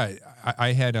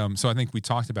 I had so I think we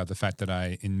talked about the fact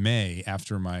that in May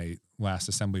after my last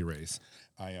assembly race,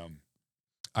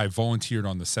 I volunteered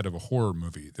on the set of a horror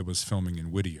movie that was filming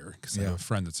in Whittier because I have a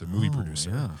friend that's a movie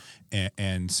producer.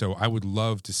 And so I would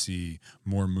love to see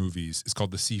more movies. It's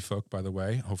called The Sea Folk, by the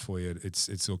way. Hopefully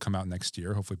it'll come out next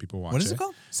year. Hopefully people watch it. What is it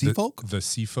called? Sea Folk? The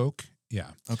Sea Folk. Yeah.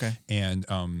 Okay. And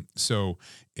so,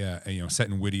 set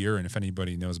in Whittier, and if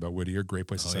anybody knows about Whittier, great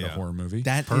place to set a horror movie.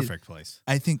 That Perfect place.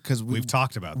 I think because We've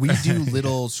talked about we that. do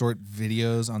little short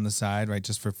videos on the side, right,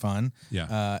 just for fun.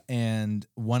 Yeah. And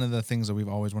one of the things that we've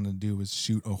always wanted to do was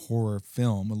shoot a horror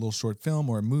film, a little short film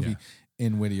or a movie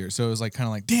in Whittier. So it was like kind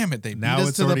of like, damn it, they Now beat us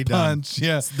it's to already the done. punch.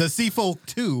 Yeah. The Sea Folk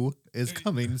 2 is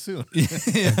coming soon.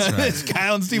 It's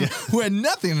Kyle and Steven who had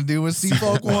nothing to do with Sea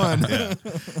Folk 1.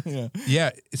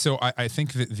 Yeah. So I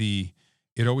think that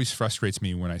it always frustrates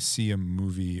me when I see a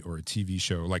movie or a TV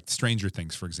show, like Stranger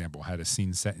Things, for example, had a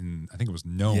scene set in, I think it was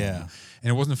Nome, and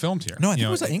it wasn't filmed here. No, I think it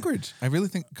was Anchorage. I really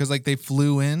think, because like they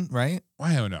flew in, right?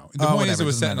 I don't know. The point is whatever, it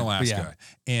was set in doesn't matter. Alaska,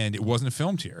 and it wasn't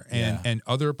filmed here. And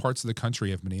other parts of the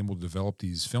country have been able to develop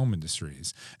these film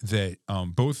industries that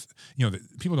both,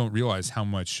 that people don't realize how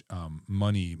much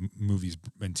money movies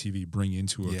and TV bring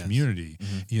into a community,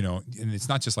 and it's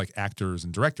not just like actors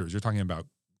and directors. You're talking about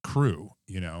crew,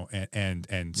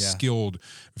 and skilled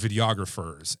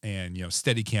videographers and,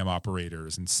 Steadicam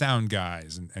operators and sound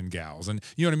guys and gals. And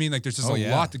you know what I mean? Like there's just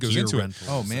a lot that goes Gear into it. rentals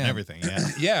Oh, man. and everything.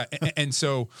 Yeah. Yeah. And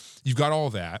so you've got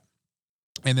all that.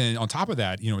 And then on top of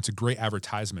that, it's a great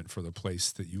advertisement for the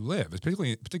place that you live,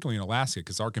 particularly in Alaska,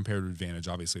 because our comparative advantage,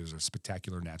 obviously, is a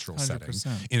spectacular natural setting,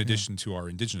 100%, in addition to our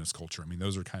indigenous culture. I mean,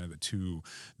 those are kind of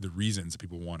the reasons that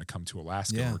people want to come to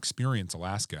Alaska or experience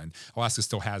Alaska. And Alaska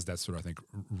still has that sort of, I think,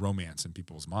 romance in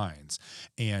people's minds.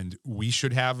 And we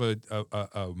should have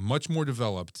a much more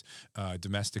developed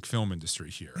domestic film industry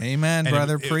here. Amen, And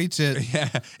brother. Preach it. Yeah,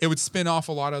 it would spin off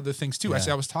a lot of other things too. Yeah.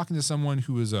 Actually, I was talking to someone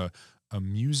who was a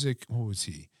music, what was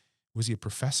he? Was he a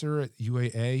professor at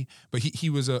UAA? But he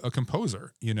was a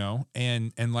composer,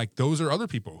 and like those are other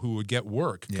people who would get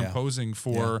work composing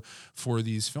for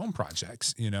these film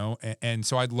projects, and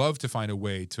so I'd love to find a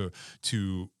way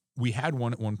to we had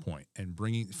one at one point, and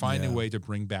find a way to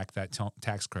bring back that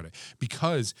tax credit,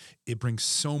 because it brings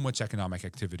so much economic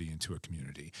activity into a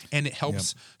community, and it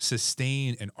helps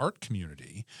sustain an art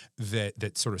community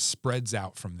that sort of spreads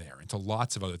out from there into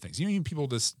lots of other things. You need people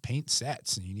to paint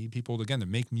sets, and you need people to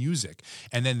make music,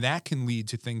 and then that can lead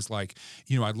to things like,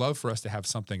 I'd love for us to have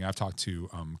something. I've talked to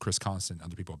Chris Constant and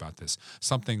other people about this.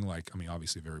 Something like,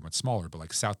 obviously very much smaller, but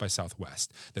like South by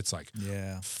Southwest. That's like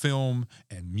film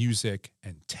and music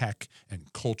and tech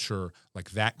and culture,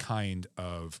 like that kind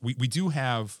of. We do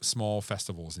have small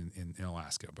festivals in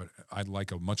Alaska, but I'd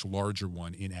like a much larger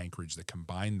one in Anchorage that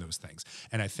combine those things.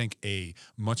 And I think a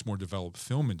much more developed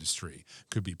film industry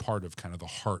could be part of kind of the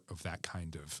heart of that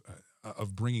kind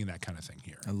of bringing that kind of thing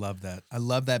here. I love that. I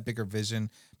love that bigger vision,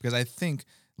 because I think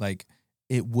like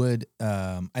it would.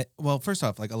 Well, first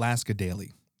off, like Alaska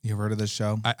Daily. You've heard of this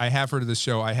show? I have heard of this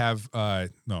show. I have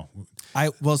no.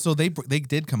 So they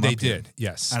did come They up here. did,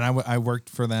 yes. And I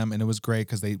worked for them, and it was great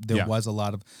because there was a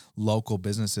lot of local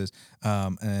businesses,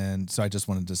 and so I just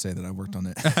wanted to say that I worked on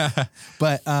it.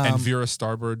 But and Vera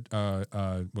Starbird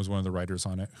was one of the writers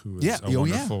on it, who is a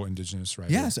wonderful Indigenous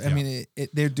writer. Yes, I mean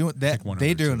they're doing that. Like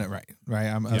They're doing it right.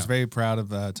 I was very proud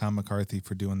of Tom McCarthy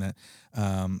for doing that.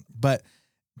 But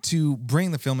to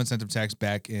bring the film incentive tax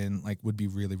back in, like, would be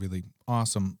really, really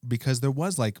awesome, because there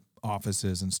was like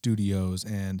offices and studios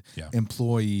and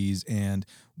employees, and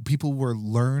people were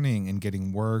learning and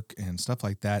getting work and stuff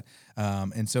like that.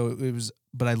 And so it was,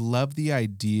 but I love the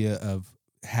idea of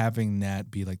having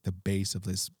that be like the base of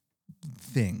this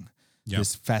thing,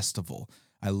 this festival.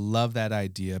 I love that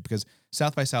idea, because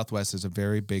South by Southwest is a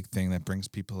very big thing that brings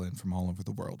people in from all over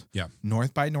the world. Yeah.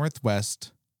 North by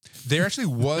Northwest. There actually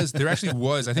was.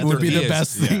 I think Would there be the is.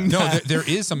 best thing. No, there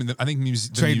is something that I think the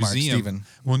Trademark, museum. Steven.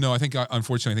 Well, no, I think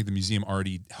unfortunately, I think the museum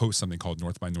already hosts something called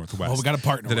North by Northwest. Well, we got to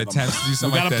partner that with them. attempts to do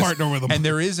something We like got to this. partner with them. And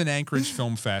there is an Anchorage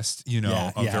Film Fest,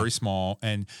 very small,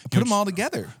 and Put them all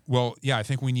together. Well, yeah, I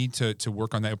think we need to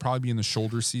work on that. It'll probably be in the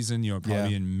shoulder season,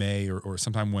 probably in May or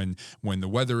sometime when the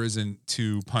weather isn't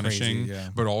too punishing, Crazy,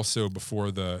 but also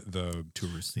before the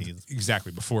Tourist season.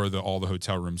 Exactly, before all the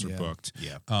hotel rooms are booked.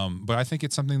 Yeah. But I think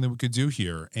it's something that we could do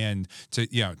here, and to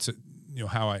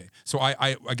how I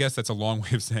guess that's a long way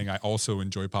of saying I also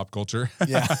enjoy pop culture.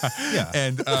 Yeah.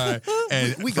 and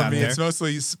We for got me, there. it's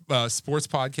mostly sports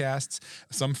podcasts,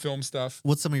 some film stuff.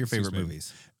 What's some of your favorite me.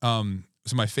 movies?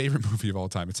 So my favorite movie of all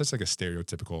time, it's such like a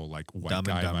stereotypical like white Dumb and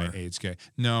guy my Dumber. age guy.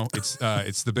 No, it's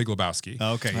The Big Lebowski.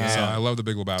 Okay, So I love The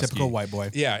Big Lebowski. Typical white boy.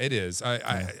 Yeah, it is.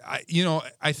 I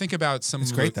think about some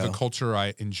It's of great, the though. culture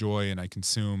I enjoy and I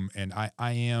consume, and I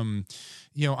am,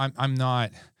 I'm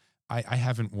not. I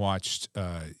haven't watched.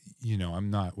 I'm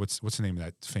not. What's the name of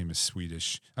that famous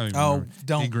Swedish? I don't even Oh, remember.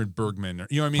 don't- Ingrid Bergman. Or,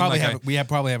 you know what I mean? Probably Like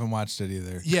probably haven't watched it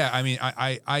either. yeah, I mean,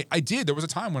 I did. There was a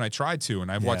time when I tried to,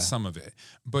 and I've watched Yeah. some of it.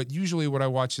 But usually, what I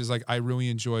watch is like I really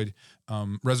enjoyed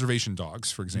Reservation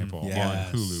Dogs, for example,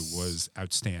 Yes. on Hulu was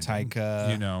outstanding.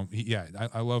 Taika. You know,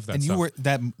 I love that. And stuff. you were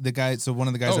the guy. So one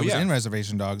of the guys Oh, that was yeah. in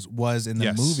Reservation Dogs was in the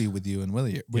Yes. movie with you and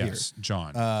Whittier. yes,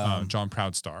 John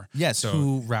Proudstar. Yes, So,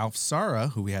 who Ralph Sara,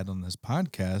 who we had on this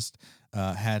podcast,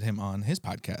 had him on his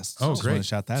podcast. Oh, Just great. want to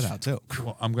shout that out too.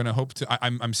 Well, I'm gonna hope to.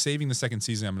 I'm saving the second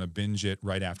season. I'm gonna binge it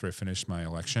right after I finish my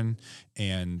election,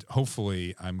 and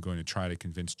hopefully, I'm going to try to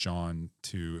convince John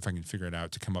to, if I can figure it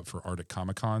out, to come up for Arctic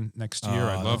Comic Con next year.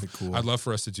 that'd be cool. I'd love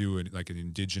for us to do an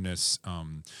indigenous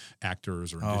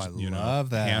actors or I indigenous, love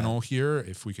that. panel here.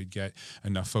 If we could get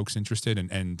enough folks interested,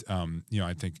 and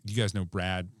I think you guys know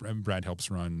Brad. Brad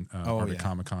helps run Arctic yeah.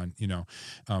 Comic Con.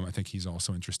 I think he's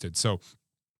also interested. So.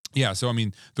 Yeah, so I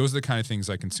mean, those are the kind of things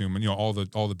I consume, and all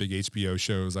the big HBO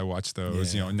shows I watch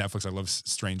those. Yeah. Netflix. I love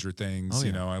Stranger Things. Oh,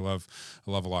 yeah. I love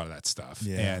a lot of that stuff.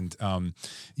 Yeah. And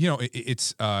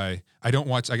it's I don't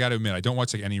watch. I got to admit, I don't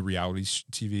watch like any reality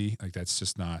TV. Like that's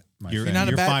just not my You're, thing. not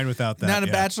a you're ba- fine without that. Not a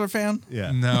yeah. Bachelor fan?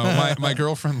 Yeah. No, my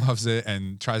girlfriend loves it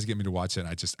and tries to get me to watch it. And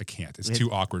I can't. It's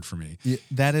too awkward for me. Yeah,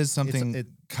 that is something it-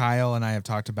 Kyle and I have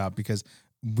talked about because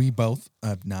we both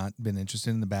have not been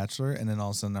interested in The Bachelor, and then all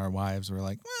of a sudden our wives were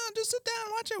like, "Well, just sit down,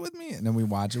 and watch it with me," and then we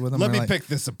watch it with them. Let we're me like, pick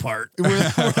this apart. We're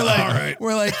like,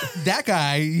 we're like, that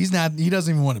guy. He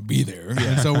doesn't even want to be there,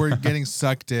 and so we're getting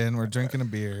sucked in. We're drinking a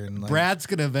beer, and like, Brad's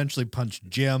gonna eventually punch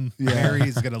Jim. Yeah.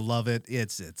 Mary's gonna love it.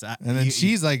 It's. and then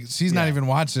she's like, she's not yeah. even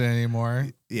watching it anymore.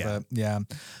 Yeah. But,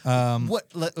 yeah.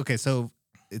 Okay, so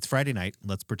it's Friday night.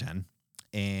 Let's pretend,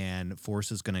 and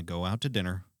Forrest is gonna go out to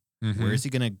dinner. Mhm. Where is he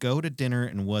gonna go to dinner,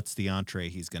 and what's the entree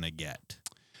he's gonna get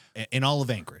in all of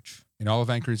Anchorage? In all of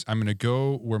Anchorage, I'm going to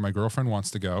go where my girlfriend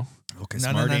wants to go. Okay, No,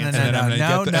 smart no, no, answer. no, And then I'm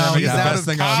going to no, get the he's out best of-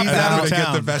 thing on. she's and out I'm of gonna get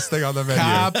town. the best thing on the menu.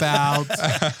 Cop out.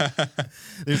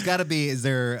 There's got to be. Is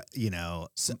there?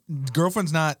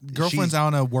 Girlfriend's She's-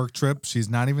 on a work trip. She's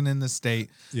not even in the state.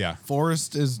 Yeah.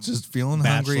 Forrest is just feeling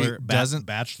hungry.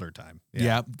 Bachelor time.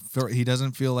 He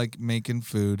doesn't feel like making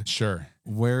food. Sure.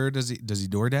 Where does he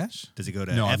DoorDash? Does he go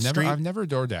to No, F I've Street? never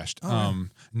door dashed. Oh,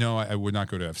 No, I would not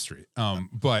go to F Street.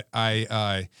 But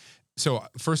so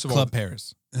first of all, Club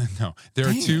Paris. no, there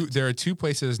are Dang there are two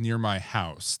places near my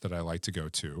house that I like to go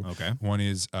to. Okay. One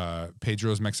is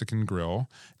Pedro's Mexican Grill,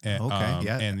 and, Okay,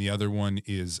 yeah. and the other one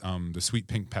is the Sweet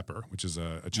Pink Pepper, which is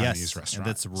a Chinese Yes, restaurant.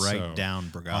 and that's right So- down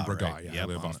Braga. on Braga, right? yeah, Yep, I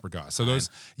live on off it. Braga. So those,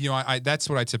 I that's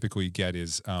what I typically get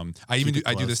is I even Keep do it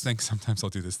I do this close. thing. Sometimes I'll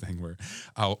do this thing where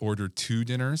I'll order two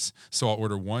dinners. So I'll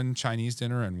order one Chinese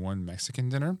dinner and one Mexican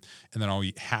dinner, and then I'll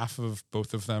eat half of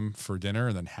both of them for dinner,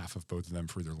 and then half of both of them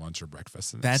for either lunch or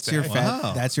breakfast. The next That's your day. fat.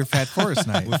 Wow. That's your Fat Forest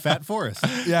night. With Fat Forest.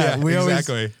 Yeah,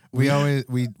 exactly. We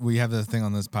have the thing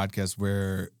on this podcast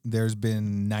where there's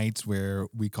been nights where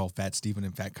we call Fat Steven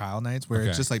and Fat Kyle nights, where Okay.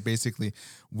 it's just like basically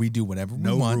we do whatever we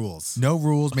No want. rules. No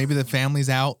rules. Maybe the family's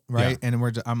out, right? Yeah.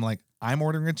 And I'm like, I'm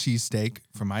ordering a cheesesteak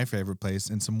from my favorite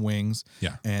place and some wings,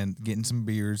 Yeah. and getting some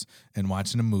beers and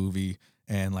watching a movie.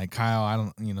 And like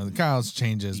Kyle, Kyle's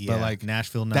changes, Yeah, but like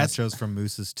Nashville that's- nachos from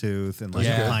Moose's Tooth and like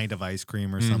Yeah. a pint of ice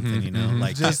cream or something,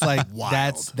 like just like wild.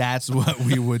 that's what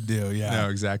we would do. Yeah. No,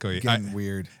 exactly. Getting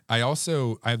weird. I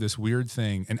have this weird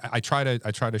thing, and I try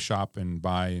to shop and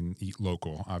buy and eat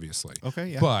local, obviously.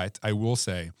 Okay, yeah. But I will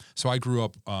say, so I grew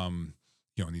up,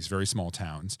 in these very small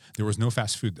towns. There was no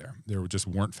fast food there. There just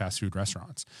weren't fast food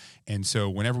restaurants, and so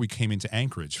whenever we came into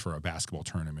Anchorage for a basketball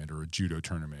tournament or a judo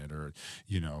tournament or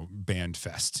band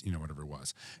fest, whatever it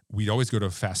was, we'd always go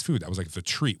to fast food. That was like the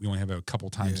treat. We only have it a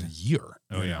couple times Yeah. a year.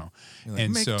 Oh, you yeah. know, You're like,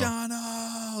 and so.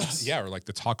 McDonald's. Yeah, or like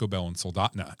the Taco Bell in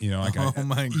Soldotna, like Oh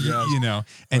my gosh.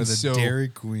 and Or the so Dairy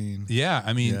Queen. yeah,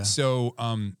 I mean, Yeah. so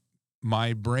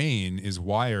my brain is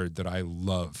wired that I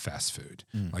love fast food.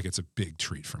 Like it's a big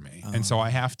treat for me. And so I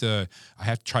have to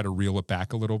try to reel it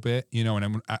back a little bit,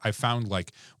 and I found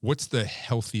like, what's the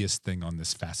healthiest thing on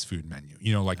this fast food menu?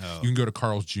 You can go to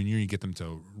Carl's Jr., you get them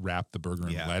to wrap the burger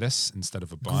in Yeah. lettuce instead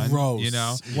of a bun,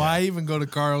 Gross. Why even go to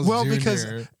Carl's Well, Jr.? because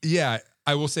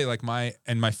I will say like my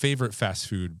favorite fast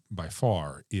food by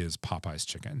far is Popeye's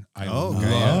chicken. I Oh, love okay.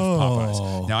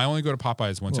 Popeyes. Now I only go to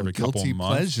Popeyes once Well, every couple guilty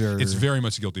months. pleasure. It's very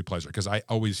much a guilty pleasure because I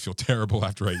always feel terrible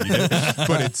after I eat it,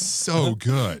 but it's so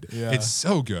good. Yeah. It's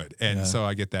so good, and Yeah. so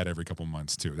I get that every couple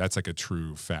months too. That's like a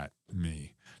true fat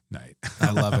me night.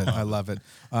 I love it. I love it.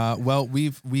 Well,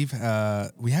 we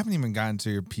haven't even gotten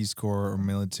to your Peace Corps or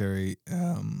military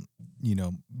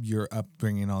your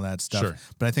upbringing and all that stuff. Sure.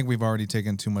 But I think we've already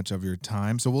taken too much of your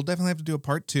time, so we'll definitely have to do a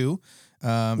part 2.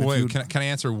 Wait, can I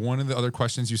answer one of the other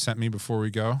questions you sent me before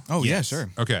we go? Oh yeah, Yes. sure.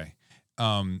 Okay.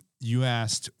 You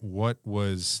asked what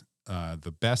was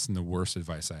the best and the worst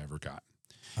advice I ever got.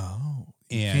 Oh,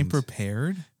 you And- came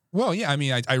prepared. Well, yeah, I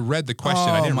mean, I read the question.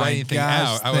 I Oh didn't my write anything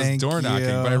gosh, out. I was thank door knocking,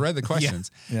 you. but I read the questions.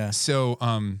 Yeah. So,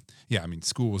 yeah, I mean,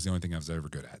 school was the only thing I was ever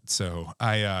good at. So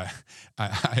I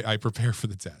prepare for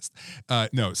the test.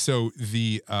 No, so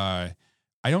I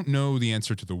don't know the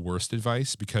answer to the worst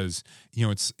advice because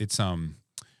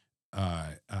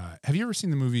have you ever seen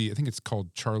the movie? I think it's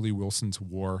called Charlie Wilson's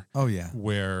War. Oh yeah.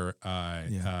 Where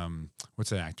Yeah. what's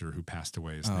that actor who passed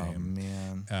away? His Oh name.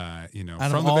 man.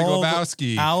 From The Big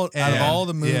Lebowski. Out of all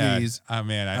the movies, Yeah. Oh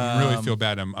man, I really feel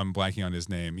bad. I'm blanking on his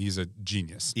name. He's a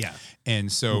genius. Yeah.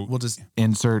 And so we'll just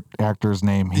Insert actor's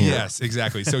name here. yes,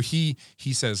 exactly. So he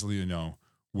says,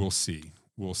 we'll see.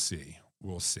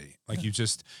 We'll see. Like you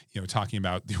just, talking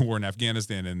about the war in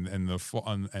Afghanistan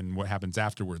and what happens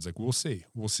afterwards. Like we'll see.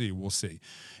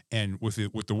 And with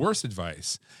the worst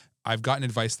advice, I've gotten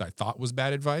advice that I thought was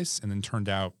bad advice, and then turned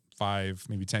out 5,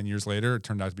 maybe 10 years later, it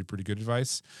turned out to be pretty good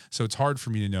advice. So it's hard for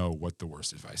me to know what the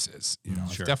worst advice is. Sure.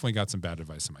 I've definitely got some bad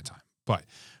advice in my time. But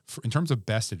in terms of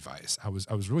best advice, I was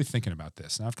really thinking about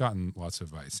this, and I've gotten lots of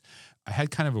advice. I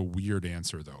had kind of a weird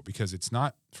answer though, because it's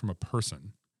not from a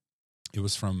person. It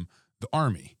was from the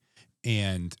Army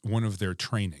and one of their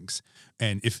trainings.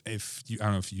 And if you, I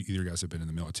don't know if either of you guys have been in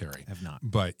the military, Have not.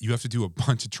 but you have to do a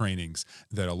bunch of trainings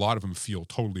that a lot of them feel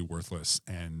totally worthless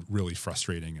and really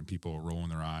frustrating, and people are rolling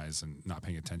their eyes and not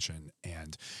paying attention.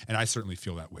 And I certainly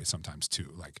feel that way sometimes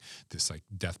too, like this, like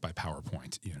death by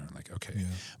PowerPoint, like, okay, Yeah.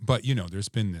 but there's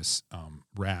been this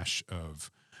rash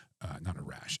of, not a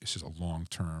rash, it's just a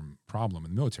long-term problem in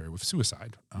the military with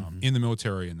suicide, in the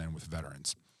military and then with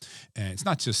veterans. And it's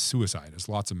not just suicide. There's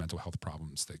lots of mental health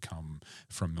problems that come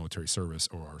from military service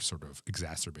or are sort of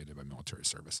exacerbated by military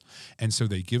service. And so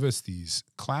they give us these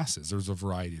classes. There's a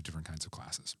variety of different kinds of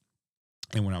classes.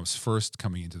 And when I was first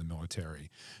coming into the military,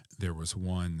 there was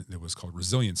one that was called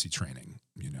resiliency training,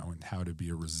 and how to be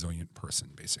a resilient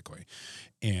person, basically.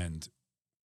 And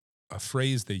a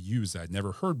phrase they used that I'd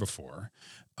never heard before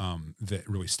that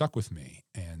really stuck with me.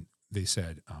 And they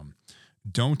said,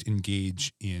 don't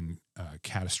engage in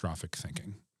catastrophic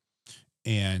thinking.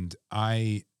 And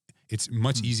it's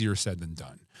much easier said than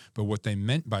done. But what they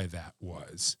meant by that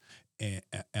was,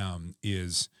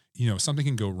 is, something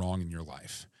can go wrong in your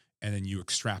life. And then you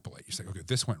extrapolate. You're like, okay,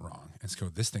 this went wrong. And so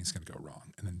this thing's going to go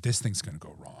wrong. And then this thing's going to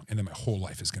go wrong. And then my whole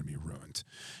life is going to be ruined,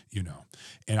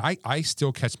 And I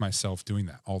still catch myself doing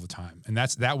that all the time. And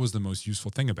that was the most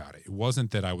useful thing about it. It wasn't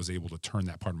that I was able to turn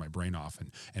that part of my brain off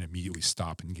and immediately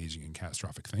stop engaging in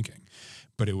catastrophic thinking.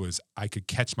 But it was, I could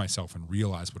catch myself and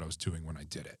realize what I was doing when I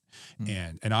did it.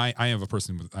 And I am a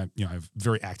person with, I have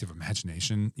very active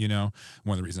imagination, One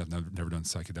of the reasons I've never done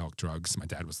psychedelic drugs, my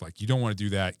dad was like, you don't want to do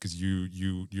that because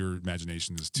your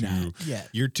imagination is too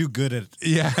You're too good at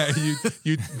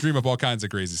you dream up all kinds of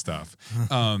crazy stuff.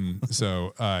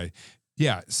 But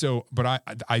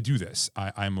I do this.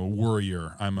 I'm a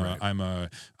worrier. I'm a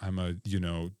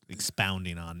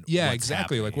expounding on yeah, what's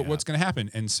exactly. happening, Like what's going to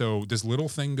happen. And so this little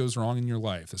thing goes wrong in your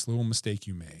life, this little mistake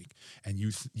you make, and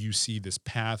you see this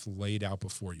path laid out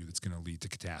before you that's going to lead to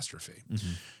catastrophe.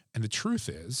 And the truth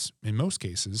is, in most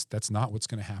cases, that's not what's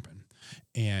going to happen.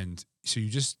 And so you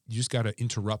just got to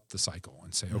interrupt the cycle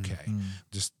and say, okay,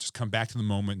 just come back to the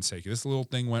moment and say, okay, this little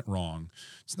thing went wrong.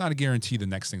 It's not a guarantee the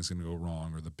next thing's going to go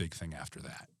wrong or the big thing after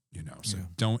that. So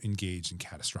don't engage in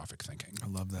catastrophic thinking. I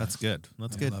love that. That's good.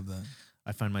 That's I good. love that.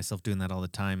 I find myself doing that all the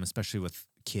time, especially with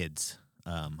kids.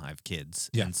 I have kids.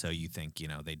 Yeah. And so you think,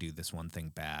 they do this one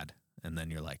thing bad. And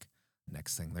then you're like,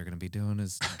 next thing they're going to be doing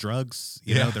is drugs.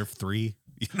 They're 3.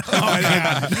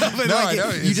 I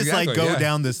know. You just like go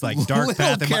down this like dark Little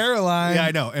path. Caroline. Yeah,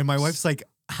 I know. And my wife's like,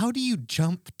 how do you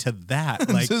jump to that?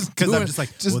 Like, Just because I'm doing- just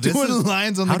like, just well, this doing is,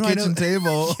 lines on the how do I know- kitchen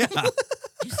table. yeah.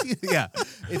 You see- yeah.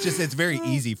 It's very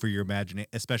easy for your imagination,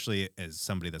 especially as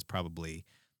somebody that's probably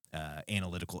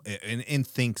analytical and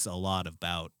thinks a lot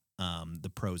about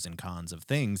the pros and cons of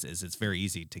things. It's very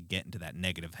easy to get into that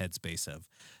negative headspace of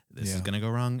this is going to go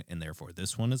wrong, and therefore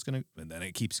this one is going to, and then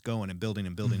it keeps going and building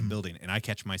and building and building. And I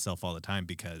catch myself all the time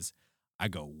because I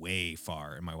go way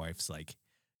far, and my wife's like,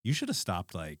 you should have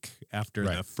stopped like after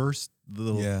the first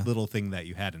little thing that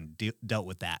you had and dealt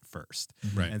with that first.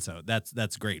 Right. And so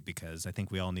that's great, because I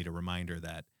think we all need a reminder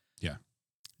that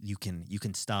you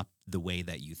can stop the way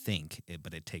that you think,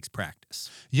 but it takes practice.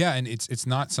 Yeah, and it's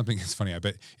not something. It's funny. I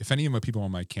bet if any of my people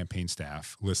on my campaign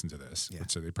staff listen to this,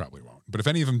 which they probably won't, but if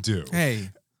any of them do, Hey,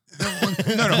 No.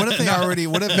 What if they already?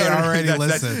 What if they already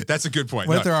listen? That's a good point.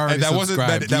 What if they're already that wasn't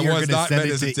meant, subscribed? that You're was gonna not send meant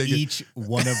it as a to dig. each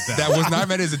one of them. That was not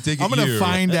meant as a dig I'm at gonna you.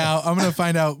 find out. I'm gonna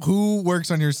find out who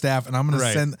works on your staff, and I'm gonna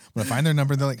Right. send. I'm gonna find their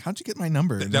number. And they're like, "How'd you get my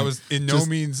number?" And That like, was in no just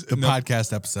means the no,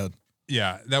 podcast episode.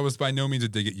 Yeah, that was by no means a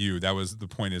dig at you. That was the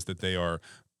point is that they are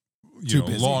Too know,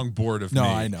 busy. long bored of No, me.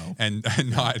 I know. And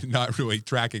not really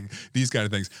tracking these kind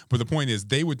of things. But the point is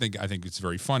they would think I think it's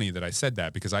very funny that I said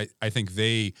that because I think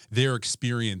their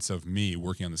experience of me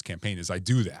working on this campaign is I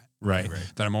do that. Right.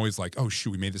 That I'm always like, oh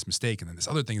shoot, we made this mistake and then this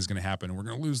other thing is gonna happen and we're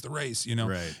gonna lose the race, you know?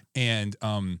 Right. And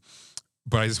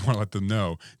but I just want to let them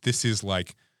know this is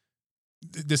like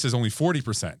this is only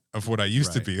 40% of what I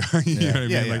used to be. You know what I mean?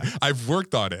 Yeah, Like yeah. I've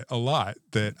worked on it a lot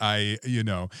that I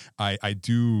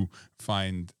do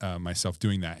find myself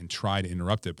doing that and try to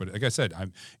interrupt it. But like I said,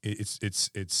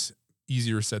 it's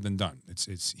easier said than done.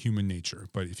 It's human nature.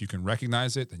 But if you can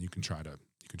recognize it, then you can try to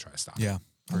stop it. Yeah,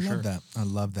 I love that. I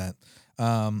love that.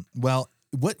 Well,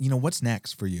 what's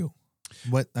next for you?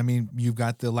 You've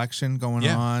got the election going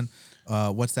on.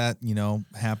 What's that,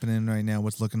 happening right now?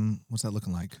 What's that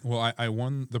looking like? Well, I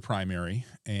won the primary,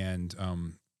 and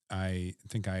I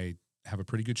think I have a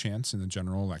pretty good chance in the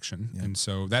general election, and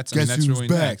so that's Guess that's who's really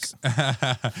back?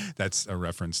 nice. That's a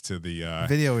reference to the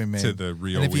Video we made to the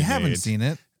reel. And if we you haven't made. seen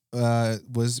it,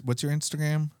 what's your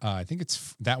Instagram? I think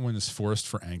that one is Forest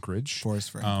for Anchorage.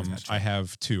 Forest for Anchorage. I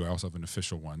have two. I also have an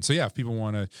official one. So yeah, if people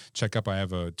want to check up, I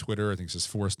have a Twitter. I think it's just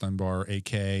Forrest Dunbar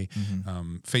AK.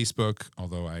 Facebook,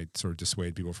 although I sort of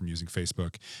dissuade people from using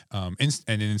Facebook, and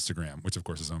in Instagram, which of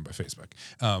course is owned by Facebook.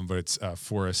 But it's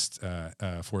Forest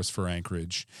for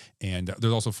Anchorage, and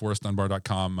there's also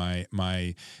forestdunbar.com.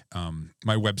 My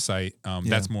website.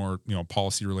 That's more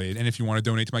policy related. And if you want to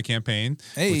donate to my campaign,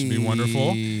 which would be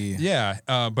wonderful. Yeah,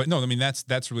 but no, I mean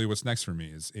that's really what's next for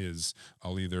me is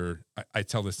I'll either I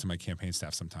tell this to my campaign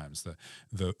staff sometimes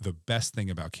the best thing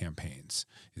about campaigns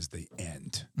is they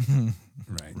end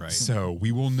right. So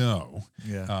we will know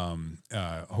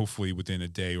hopefully within a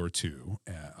day or two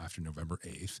after November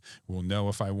 8th we'll know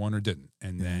if I won or didn't,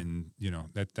 and then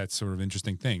that's sort of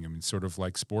interesting thing. I mean, sort of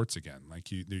like sports again,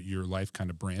 like your life kind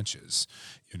of branches,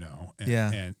 and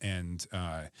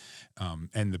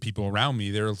the people around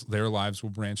me their lives will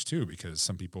branch too, because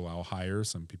some people I'll hire,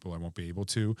 some people I won't be able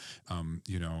to.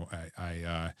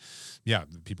 The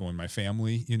people in my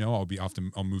family,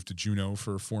 I'll move to Juneau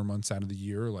for 4 months out of the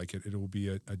year. Like it will be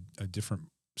a different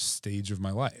stage of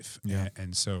my life.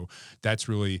 And so that's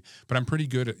really, but I'm pretty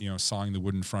good at, sawing the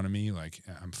wood in front of me. Like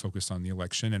I'm focused on the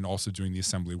election and also doing the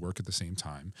assembly work at the same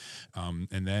time.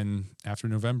 And then after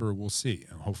November, we'll see.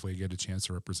 Hopefully I get a chance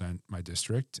to represent my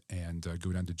district and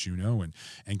go down to Juneau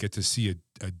and get to see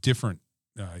a different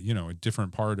a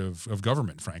different part of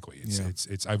government, frankly.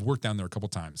 It's I've worked down there a couple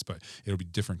times, but it'll be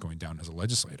different going down as a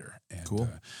legislator. And cool.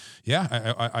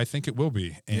 I think it will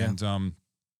be. And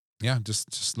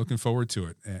just looking forward to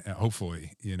it.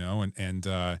 Hopefully, and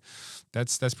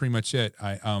that's pretty much it.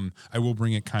 I will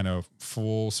bring it kind of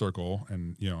full circle,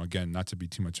 and again, not to be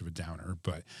too much of a downer,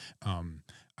 but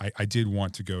I did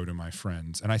want to go to my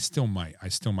friends, and I still might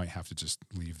have to just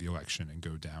leave the election and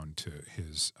go down to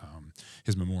his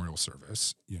memorial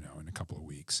service, in a couple of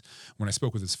weeks. When I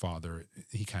spoke with his father,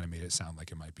 he kind of made it sound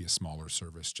like it might be a smaller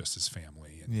service, just his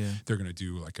family, and they're going to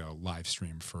do like a live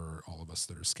stream for all of us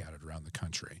that are scattered around the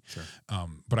country. Sure.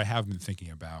 But I have been thinking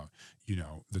about,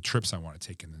 the trips I want to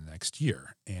take in the next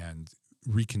year and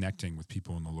reconnecting with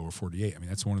people in the lower 48. I mean,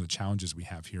 that's one of the challenges we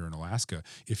have here in Alaska.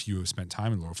 If you have spent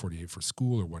time in the lower 48 for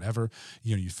school or whatever,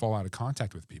 you fall out of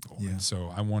contact with people. Yeah. And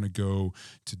so I want to go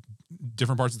to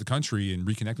different parts of the country and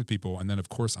reconnect with people. And then of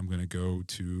course I'm going to go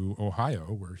to Ohio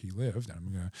where he lived, and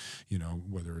I'm going to,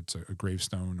 whether it's a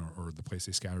gravestone or the place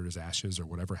they scattered his ashes or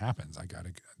whatever happens,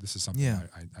 this is something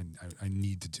I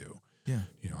need to do. Yeah.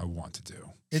 I want to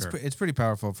do. It's pretty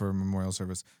powerful for a memorial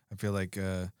service. I feel like,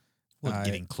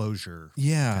 getting closure.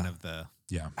 Yeah. Kind of the.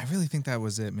 Yeah. I really think that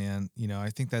was it, man.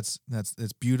 I think that's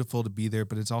it's beautiful to be there,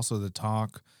 but it's also the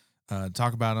talk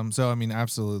about them. So, I mean,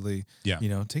 absolutely. Yeah.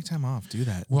 Take time off, do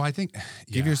that. Well, I think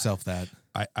Give yourself that.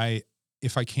 I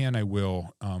if I can, I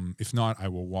will. If not, I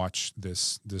will watch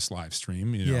this live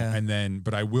stream, and then,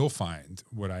 but I will find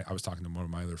what I was talking to one of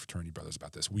my other fraternity brothers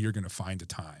about this. We are going to find a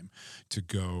time to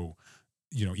go,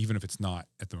 even if it's not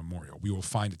at the memorial, we will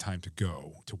find a time to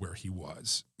go to where he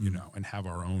was, and have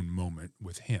our own moment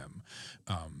with him,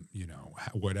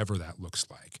 whatever that looks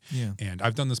like. Yeah. And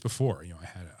I've done this before. I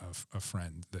had a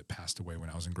friend that passed away when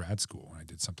I was in grad school, and I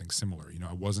did something similar.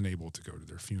 I wasn't able to go to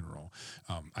their funeral.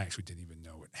 I actually didn't even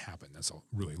know it happened. That's a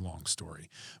really long story,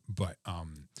 but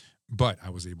but I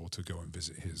was able to go and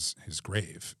visit his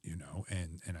grave,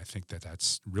 and I think that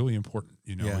that's really important.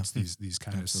 It's these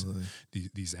kind Absolutely.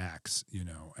 of these acts,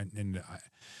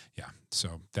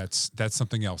 so that's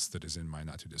something else that is in my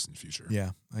not too distant future.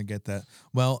 Yeah, I get that.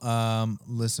 Well,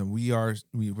 listen,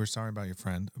 we're sorry about your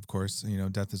friend, of course.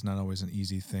 Death is not always an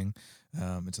easy thing.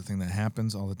 It's a thing that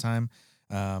happens all the time.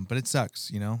 But it sucks,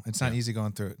 It's not easy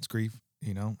going through it. It's grief,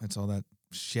 It's all that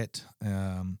shit.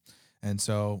 And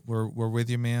so we're with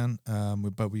you, man.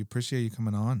 But we appreciate you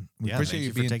coming on. We appreciate thank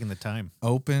you being for taking the time.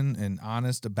 open and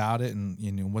honest about it,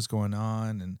 and what's going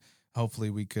on, and hopefully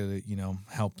we could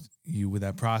help you with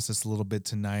that process a little bit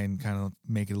tonight and kind of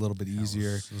make it a little bit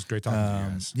easier. It was great talking to you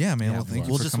guys. Yeah, man. Yeah, well, thank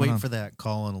you we'll for just coming wait on. for that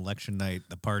call on election night,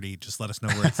 the party. Just let us know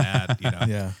where it's at.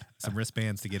 Yeah. Some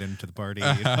wristbands to get into the party.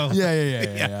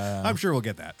 Yeah. I'm sure we'll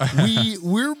get that.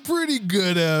 We're pretty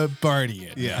good at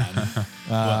partying. Yeah.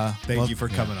 man. Thank you for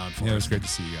coming on for Yeah, it us. was great to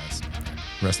see you guys.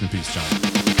 Rest in peace, John.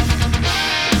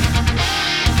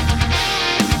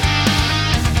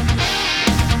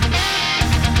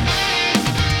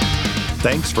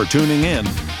 Thanks for tuning in.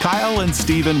 Kyle and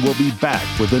Steven will be back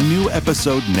with a new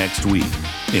episode next week.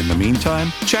 In the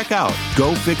meantime, check out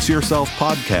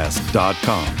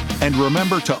GoFixYourselfPodcast.com. And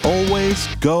remember to always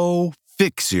go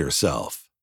fix yourself.